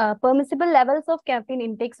the permissible levels of caffeine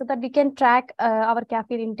intake so that we can track our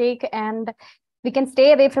caffeine intake and we can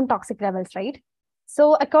stay away from toxic levels, right?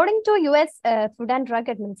 So according to US Food and Drug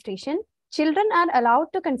Administration, children are allowed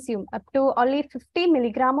to consume up to only 50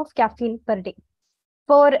 milligram of caffeine per day.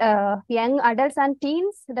 For young adults and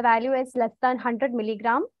teens, the value is less than 100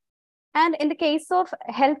 milligram. And in the case of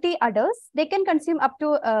healthy adults, they can consume up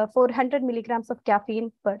to 400 milligrams of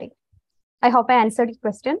caffeine per day. I hope I answered your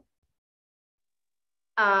question.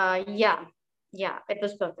 Yeah, it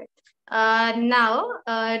was perfect. Now,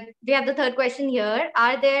 we have the third question here.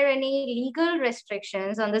 Are there any legal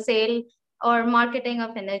restrictions on the sale or marketing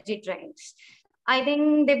of energy drinks? I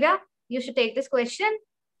think, Divya, you should take this question.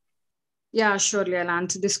 Yeah, surely I'll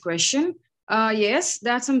answer this question. Yes,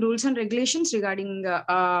 there are some rules and regulations regarding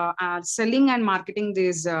selling and marketing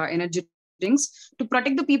these energy drinks to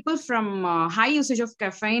protect the people from high usage of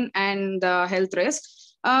caffeine and health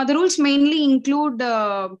risks. The rules mainly include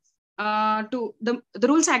the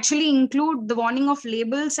rules actually include the warning of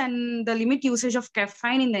labels and the limit usage of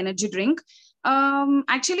caffeine in the energy drink.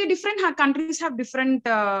 Actually, different countries have different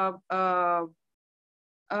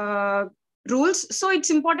rules, so it's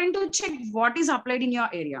important to check what is applied in your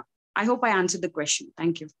area. I hope I answered the question.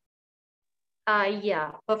 Thank you.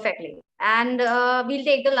 Yeah, perfectly. And we'll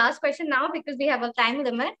take the last question now because we have a time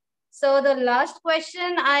limit. So the last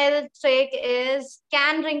question I'll take is,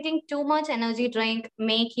 can drinking too much energy drink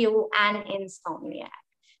make you an insomniac?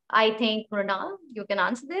 I think, Mrunal, you can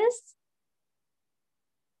answer this.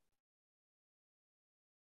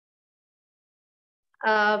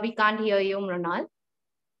 We can't hear you, Mrunal.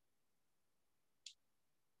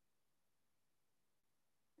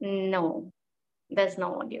 No, there's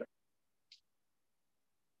no audio.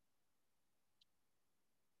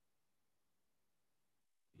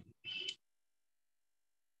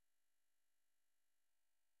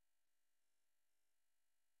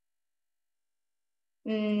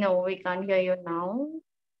 No, we can't hear you now.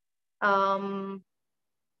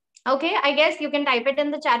 Okay, I guess you can type it in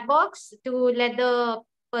the chat box to let the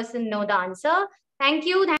person know the answer. Thank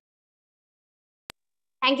you.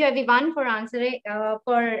 Thank you everyone for answering,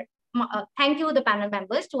 thank you the panel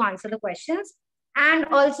members to answer the questions, and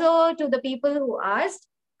also to the people who asked.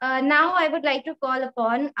 Now I would like to call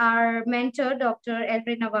upon our mentor, Dr.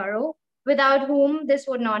 Elfred Navarro, without whom this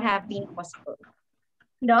would not have been possible.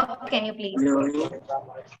 Doc, can you please? Hello.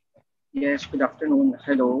 Yes, good afternoon.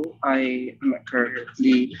 Hello. I am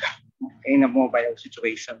currently in a mobile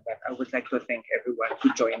situation, but I would like to thank everyone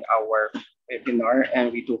who joined our webinar,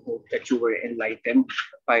 and we do hope that you were enlightened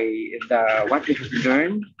by what we have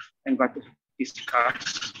learned and what we have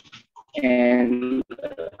discussed. And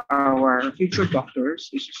our future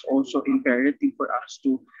doctors, it is also imperative for us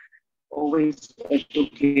to always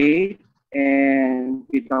educate, and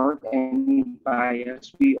without any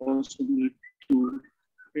bias, we also need to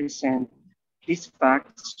present these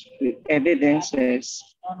facts with evidences.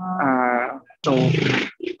 So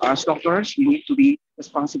as doctors, we need to be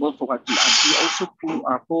responsible for what we actually also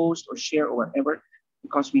post or share or whatever,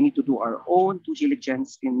 because we need to do our own due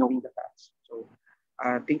diligence in knowing the facts. So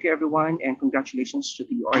thank you everyone, and congratulations to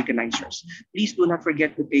the organizers. Please do not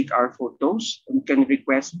forget to take our photos. We can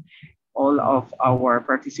request all of our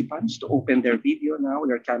participants to open their video now,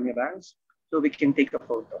 their cameras, so we can take a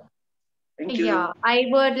photo. Thank you. Yeah, I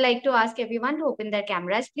would like to ask everyone to open their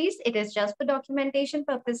cameras, please. It is just for documentation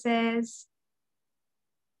purposes.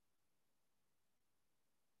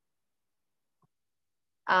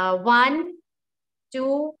 One,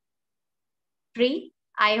 two, three.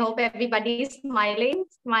 I hope everybody is smiling.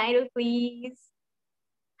 Smile, please.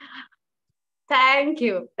 Thank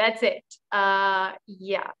you. That's it.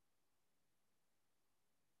 Yeah.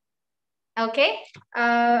 Okay.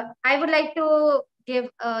 I would like to give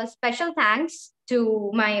a special thanks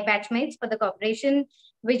to my batchmates for the cooperation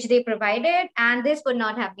which they provided, and this would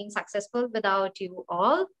not have been successful without you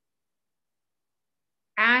all.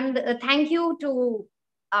 And thank you to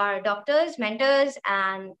our doctors, mentors,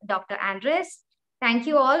 and Dr. Andres. Thank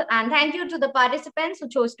you all, and thank you to the participants who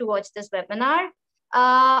chose to watch this webinar.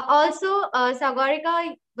 Also,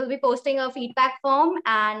 Sagarika will be posting a feedback form,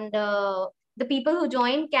 and the people who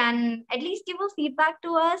joined can at least give a feedback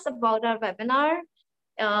to us about our webinar.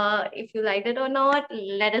 If you liked it or not,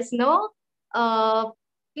 let us know.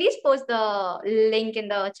 Please post the link in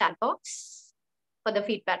the chat box for the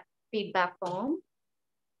feedback form.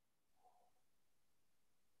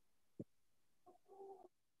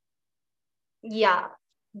 Yeah,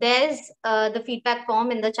 there's the feedback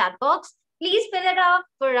form in the chat box. Please fill it up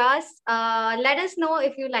for us. Let us know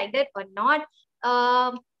if you liked it or not.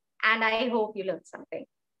 And I hope you learned something.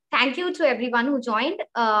 Thank you to everyone who joined.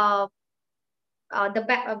 My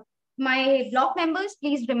block members,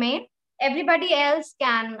 please remain. Everybody else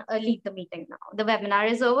can leave the meeting now. The webinar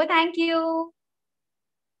is over. Thank you.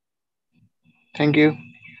 Thank you.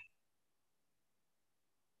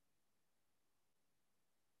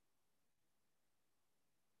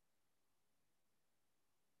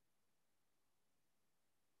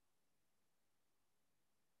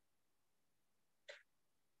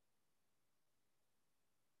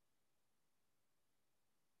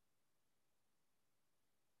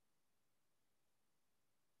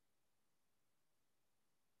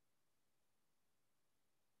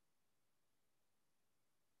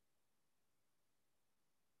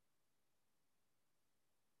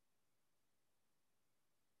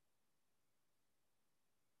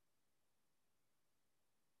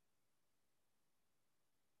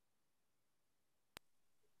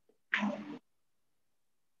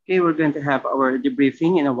 Okay, we're going to have our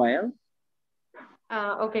debriefing in a while.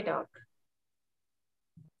 Okay, Doc.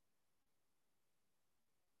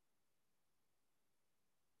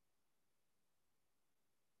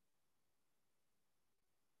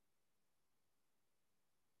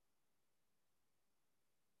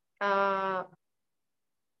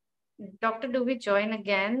 Doctor, do we join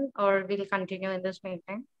again or we'll continue in this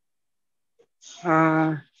meeting?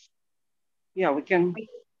 Yeah, we can.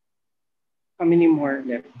 How many more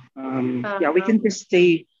left? Yeah, we can just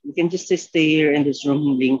stay. We can just stay here in this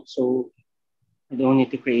room link, so I don't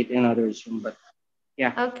need to create another Zoom. But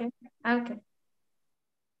yeah. Okay. Okay.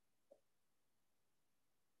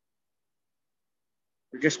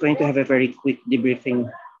 We're just going to have a very quick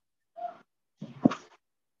debriefing.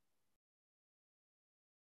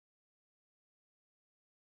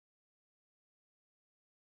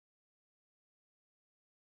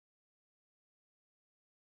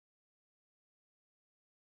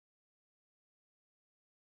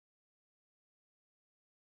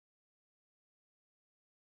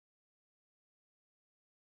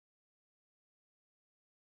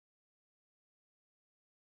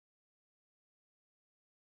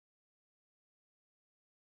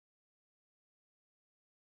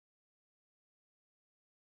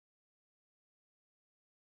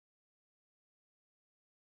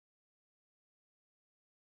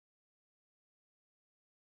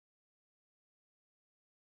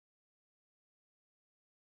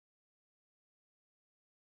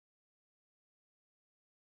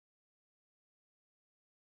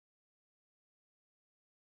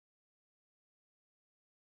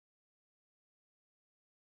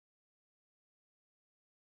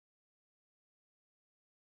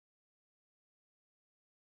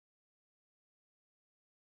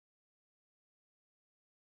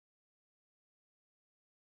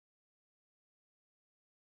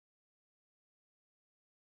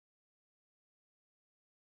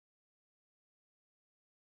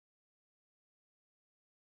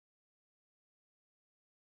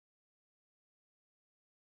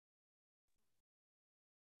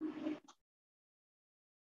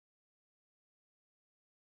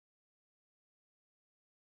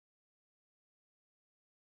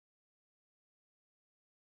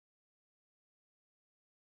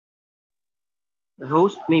 The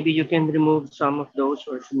host, maybe you can remove some of those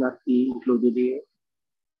or should not be included here.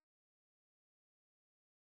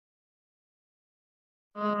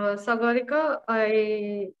 Sagarika,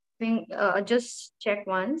 I think just check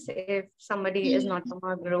once if somebody is not from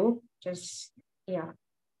our group. Just yeah.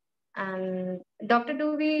 And Doctor,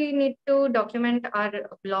 do we need to document our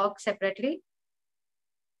blog separately?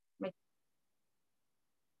 Like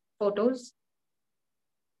photos?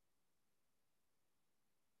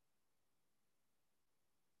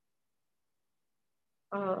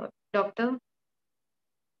 Doctor?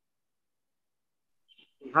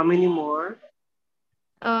 How many more?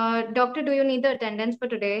 Doctor, do you need the attendance for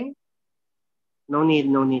today? No need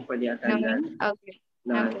for the No attendance. need? Okay.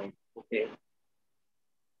 None. Okay. Okay.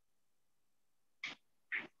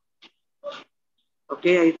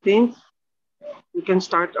 Okay, I think we can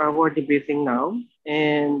start our debriefing now.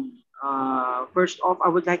 And first off, I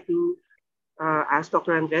would like to ask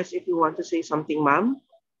Dr. Andres if you want to say something, ma'am.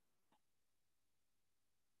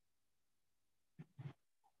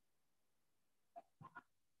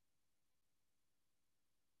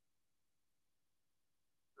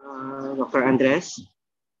 Dr. Andres.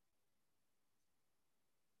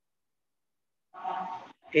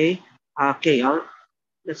 Okay. Okay.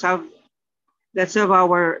 Let's have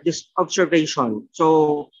our this observation.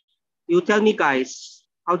 So you tell me, guys,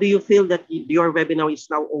 how do you feel that your webinar is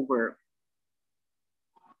now over?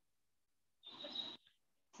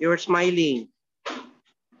 You're smiling.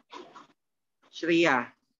 Shreya.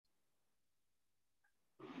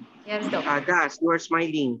 Yes, Doctor. Das, you are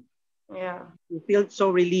smiling. Yeah. You feel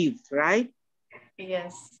so relieved, right?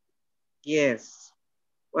 Yes. Yes.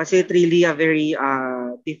 Was it really a very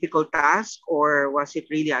difficult task, or was it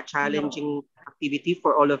really a challenging activity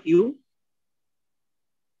for all of you?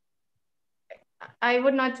 I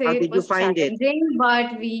would not say How it did you was find it? challenging,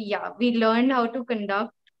 but we learned how to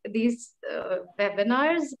conduct these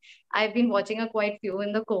webinars. I've been watching quite few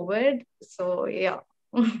in the COVID, so yeah.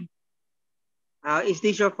 Is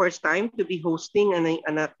this your first time to be hosting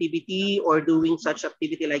an activity or doing such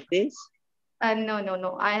activity like this?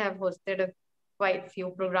 No. I have hosted quite few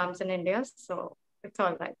programs in India, so it's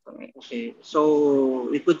all right for me. Okay, so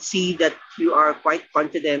we could see that you are quite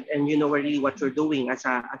confident and you know really what you're doing as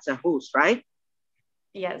a host, right?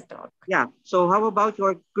 Yes, Doc. Yeah. So how about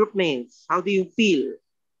your group mates? How do you feel?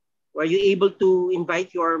 Were you able to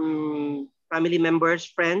invite your family members,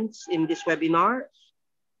 friends in this webinar?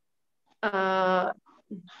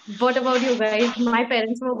 What about you guys? My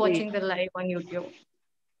parents were watching the live on YouTube.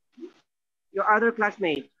 Your other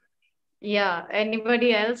classmates? Yeah.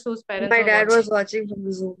 Anybody else whose parents My were dad watching? was watching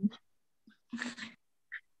from Zoom.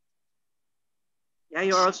 Yeah,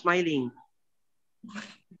 you're all smiling.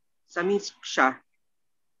 Samichka.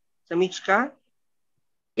 Samichka?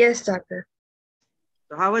 Yes, doctor.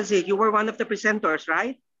 So how was it? You were one of the presenters,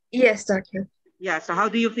 right? Yes, doctor. Yeah, so how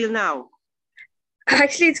do you feel now?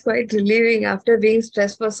 Actually, it's quite relieving after being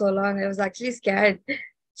stressed for so long. I was actually scared.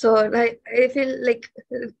 So I feel like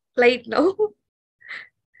light now.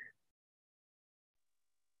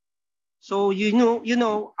 So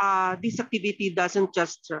this activity doesn't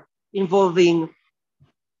just involving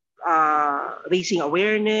raising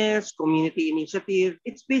awareness, community initiative.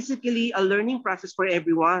 It's basically a learning process for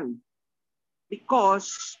everyone.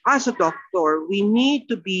 Because as a doctor, we need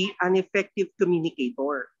to be an effective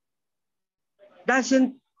communicator.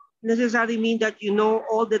 Doesn't necessarily mean that you know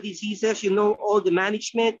all the diseases, you know all the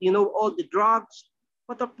management, you know all the drugs.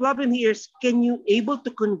 But the problem here is, can you able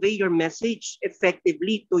to convey your message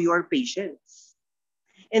effectively to your patients?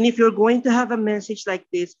 And if you're going to have a message like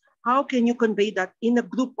this, how can you convey that in a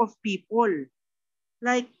group of people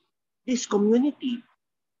like this community?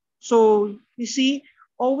 So you see,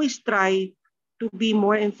 always try to be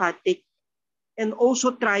more emphatic and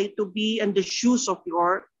also try to be in the shoes of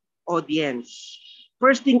your audience.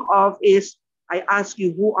 First thing off is, I ask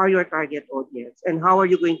you, who are your target audience and how are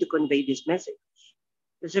you going to convey this message?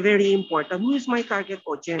 It's very important. Who is my target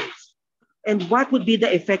audience? And what would be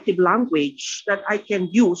the effective language that I can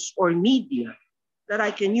use, or media that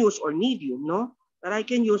I can use, or medium, that I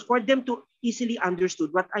can use for them to easily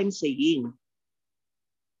understood what I'm saying.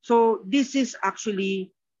 So this is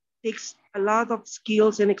actually takes a lot of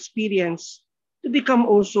skills and experience to become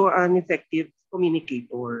also an effective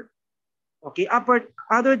communicator. Okay,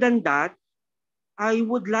 other than that, I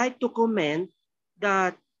would like to comment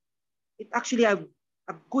that it actually a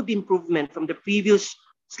good improvement from the previous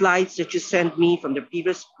slides that you sent me, from the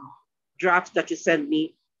previous drafts that you sent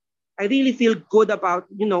me. I really feel good about,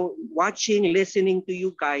 watching, listening to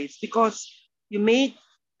you guys, because you made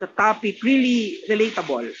the topic really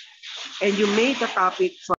relatable and you made the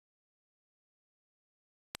topic,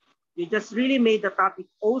 you just really made the topic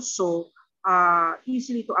also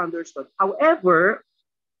easily to understand. However,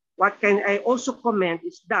 what can I also comment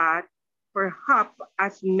is that perhaps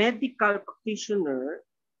as medical practitioner,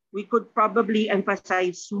 we could probably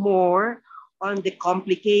emphasize more on the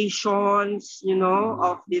complications,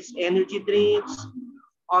 of these energy drinks,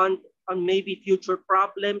 on maybe future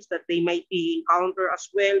problems that they might be encounter as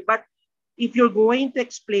well. But if you're going to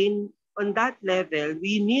explain on that level,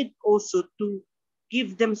 we need also to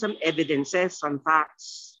give them some evidences, some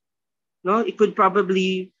facts. No, it could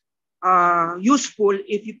probably useful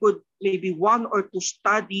if you could maybe one or two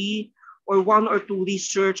study or one or two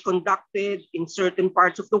research conducted in certain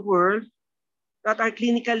parts of the world that are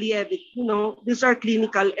clinically, these are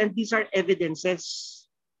clinical and these are evidences.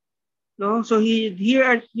 No, so here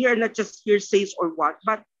are not just hearsays or what,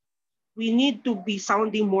 but we need to be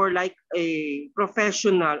sounding more like a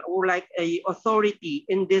professional or like a authority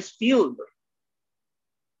in this field,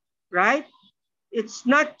 right? It's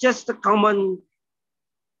not just a common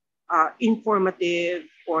informative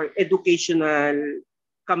or educational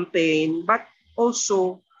campaign, but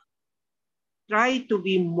also try to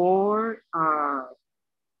be more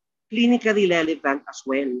clinically relevant as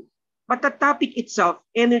well. But the topic itself,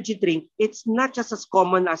 energy drink, it's not just as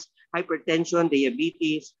common as hypertension,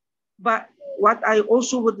 diabetes. But what I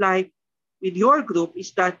also would like with your group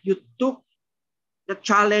is that you took the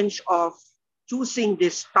challenge of choosing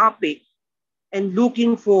this topic and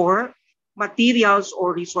looking for materials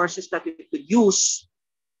or resources that you could use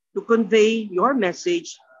to convey your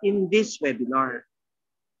message in this webinar.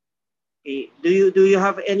 Okay. Do you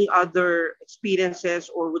have any other experiences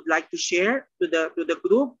or would like to share to the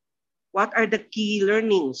group? What are the key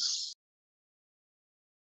learnings?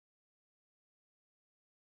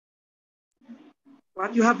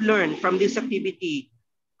 What you have learned from this activity?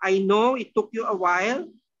 I know it took you a while,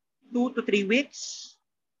 2 to 3 weeks,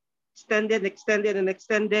 extended, extended, and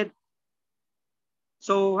extended.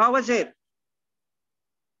 So how was it?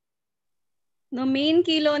 The main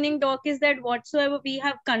key learning, Doc, is that whatsoever we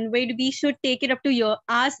have conveyed, we should take it up to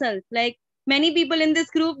ourselves. Like many people in this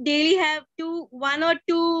group daily have one or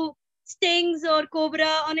two stings or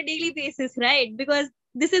cobra on a daily basis, right? Because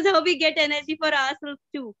this is how we get energy for ourselves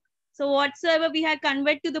too. So whatsoever we have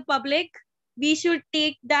conveyed to the public, we should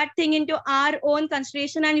take that thing into our own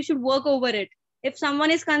consideration and you should work over it. If someone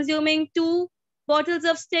is consuming 2 bottles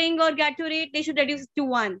of Sting or Gatorade, they should reduce it to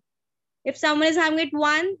 1. If someone is having it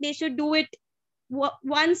 1, they should do it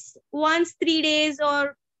once 3 days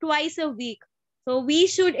or twice a week. So we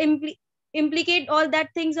should implicate all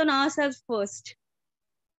that things on ourselves first.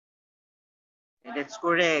 That's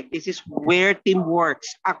correct. This is where teamwork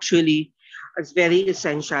actually is very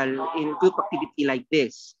essential in group activity like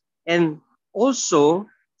this. And also,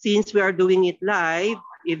 since we are doing it live,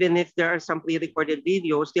 even if there are some pre-recorded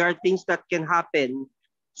videos, there are things that can happen.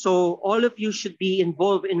 So all of you should be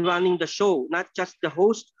involved in running the show, not just the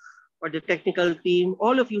host or the technical team.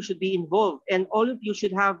 All of you should be involved, and all of you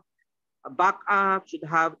should have a backup, should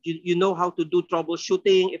have, you know how to do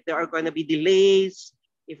troubleshooting if there are going to be delays,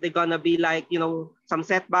 if they're going to be like, some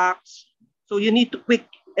setbacks. So you need to quick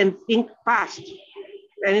and think fast.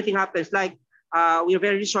 If anything happens, like we're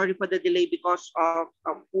very sorry for the delay because of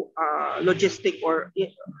logistic or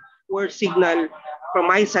signal from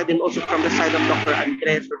my side and also from the side of Dr.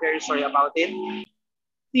 Andres. We're very sorry about it.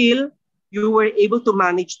 Still, you were able to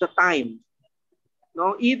manage the time.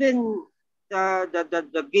 No, even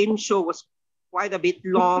the game show was quite a bit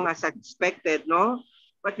long as expected, no?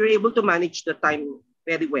 But you're able to manage the time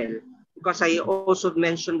very well. Because I also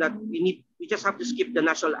mentioned that we just have to skip the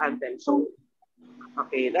national anthem. So,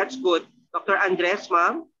 okay, that's good. Dr. Andres,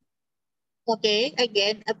 ma'am? Okay,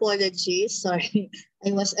 again, apologies. Sorry.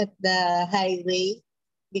 I was at the highway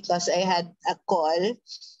because I had a call.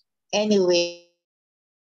 Anyway,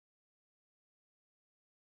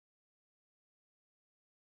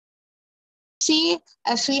 see,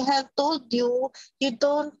 as we have told you, you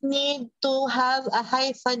don't need to have a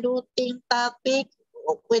highfalutin topic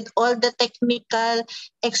with all the technical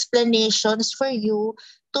explanations for you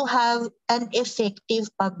to have an effective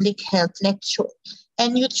public health lecture.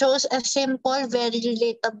 And you chose a simple, very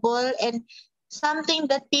relatable, and something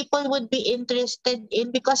that people would be interested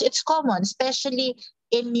in because it's common, especially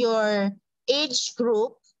in your age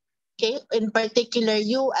group. Okay, in particular,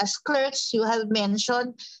 you as clerks, you have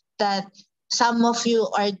mentioned that some of you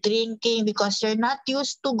are drinking because you're not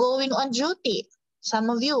used to going on duty. Some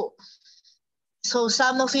of you. So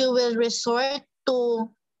some of you will resort to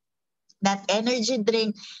that energy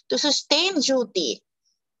drink to sustain duty.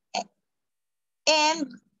 And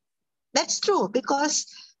that's true because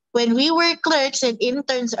when we were clerks and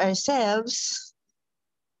interns ourselves,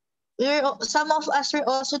 some of us were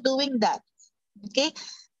also doing that. Okay,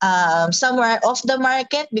 some were off the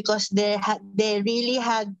market because they really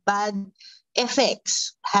had bad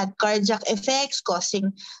effects, had cardiac effects,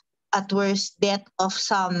 causing adverse death of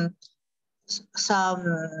some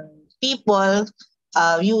people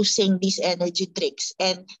using these energy drinks.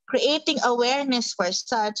 And creating awareness for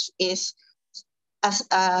such is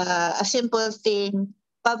a simple thing,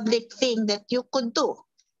 public thing that you could do.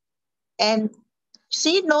 And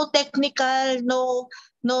see, no technical, no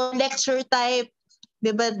lecture type.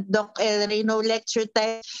 Diba, Doc Ellery, no lecture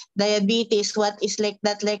type, diabetes, what is like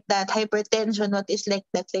that, hypertension, what is like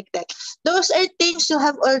that. Those are things you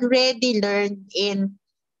have already learned in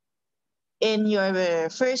your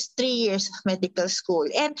first 3 years of medical school.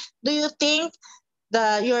 And do you think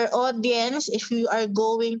your audience, if you are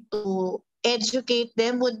going to educate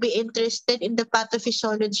them, would be interested in the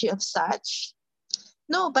pathophysiology of such?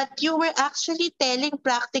 No, but you were actually telling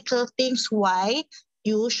practical things why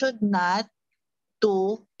you should not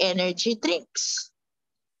do energy drinks.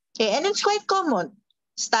 Okay, and it's quite common.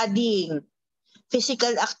 Studying,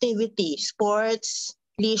 physical activity, sports,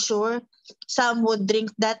 leisure. Some would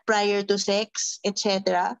drink that prior to sex,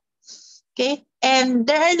 etc. Okay, and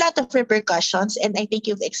there are a lot of repercussions, and I think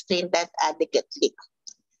you've explained that adequately.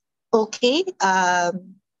 Okay,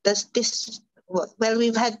 well,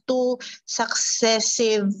 we've had 2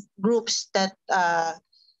 successive groups that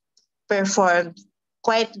performed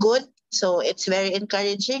quite good. So it's very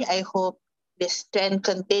encouraging. I hope this trend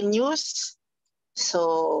continues.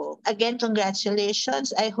 So again,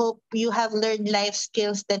 congratulations. I hope you have learned life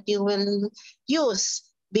skills that you will use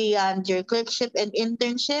beyond your clerkship and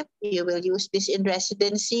internship. You will use this in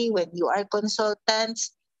residency when you are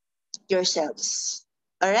consultants yourselves.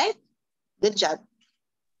 All right? Good job.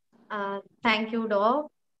 Thank you,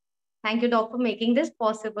 Doc. Thank you, Doc, for making this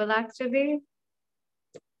possible, actually.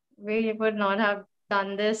 We would not have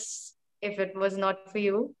done this if it was not for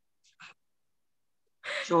you.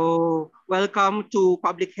 So welcome to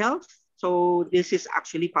public health. So this is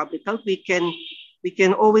actually public health. We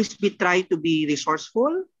can always try to be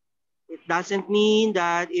resourceful. It doesn't mean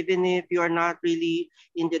that even if you are not really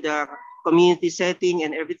into the community setting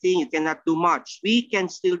and everything, you cannot do much. We can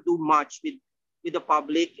still do much with the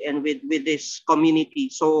public and with this community.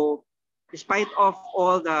 So despite of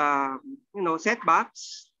all the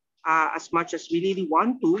setbacks, as much as we really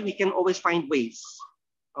want to, we can always find ways.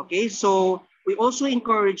 Okay, so we also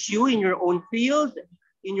encourage you in your own field,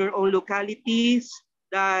 in your own localities,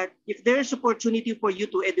 that if there is opportunity for you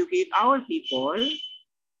to educate our people,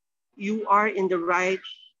 you are in the right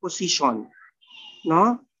position.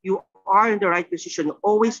 No, you are in the right position.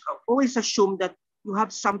 Always assume that you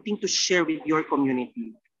have something to share with your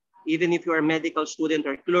community. Even if you are a medical student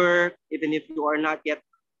or clerk, even if you are not yet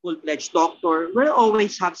full-fledged doctor, we'll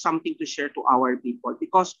always have something to share to our people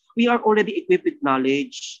because we are already equipped with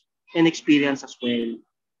knowledge and experience as well.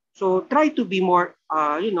 So try to be more,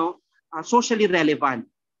 socially relevant.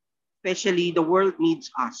 Especially the world needs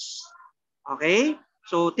us. Okay?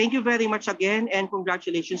 So thank you very much again and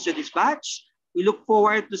congratulations to this batch. We look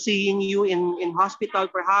forward to seeing you in hospital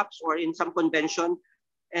perhaps or in some convention.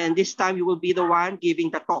 And this time you will be the one giving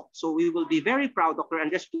the talk. So we will be very proud, Dr.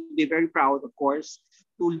 Andres will be very proud, of course,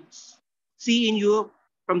 to seeing you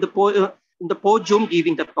from the podium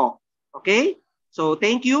giving the talk. Okay? So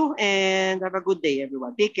thank you and have a good day,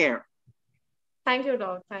 everyone. Take care. Thank you,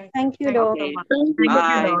 Doc. Thank you, Doc. Okay.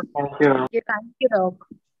 Bye. Thank you. Thank you, Doc.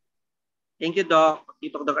 Thank you, Doc.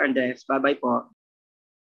 Dr. Andres. Bye-bye po.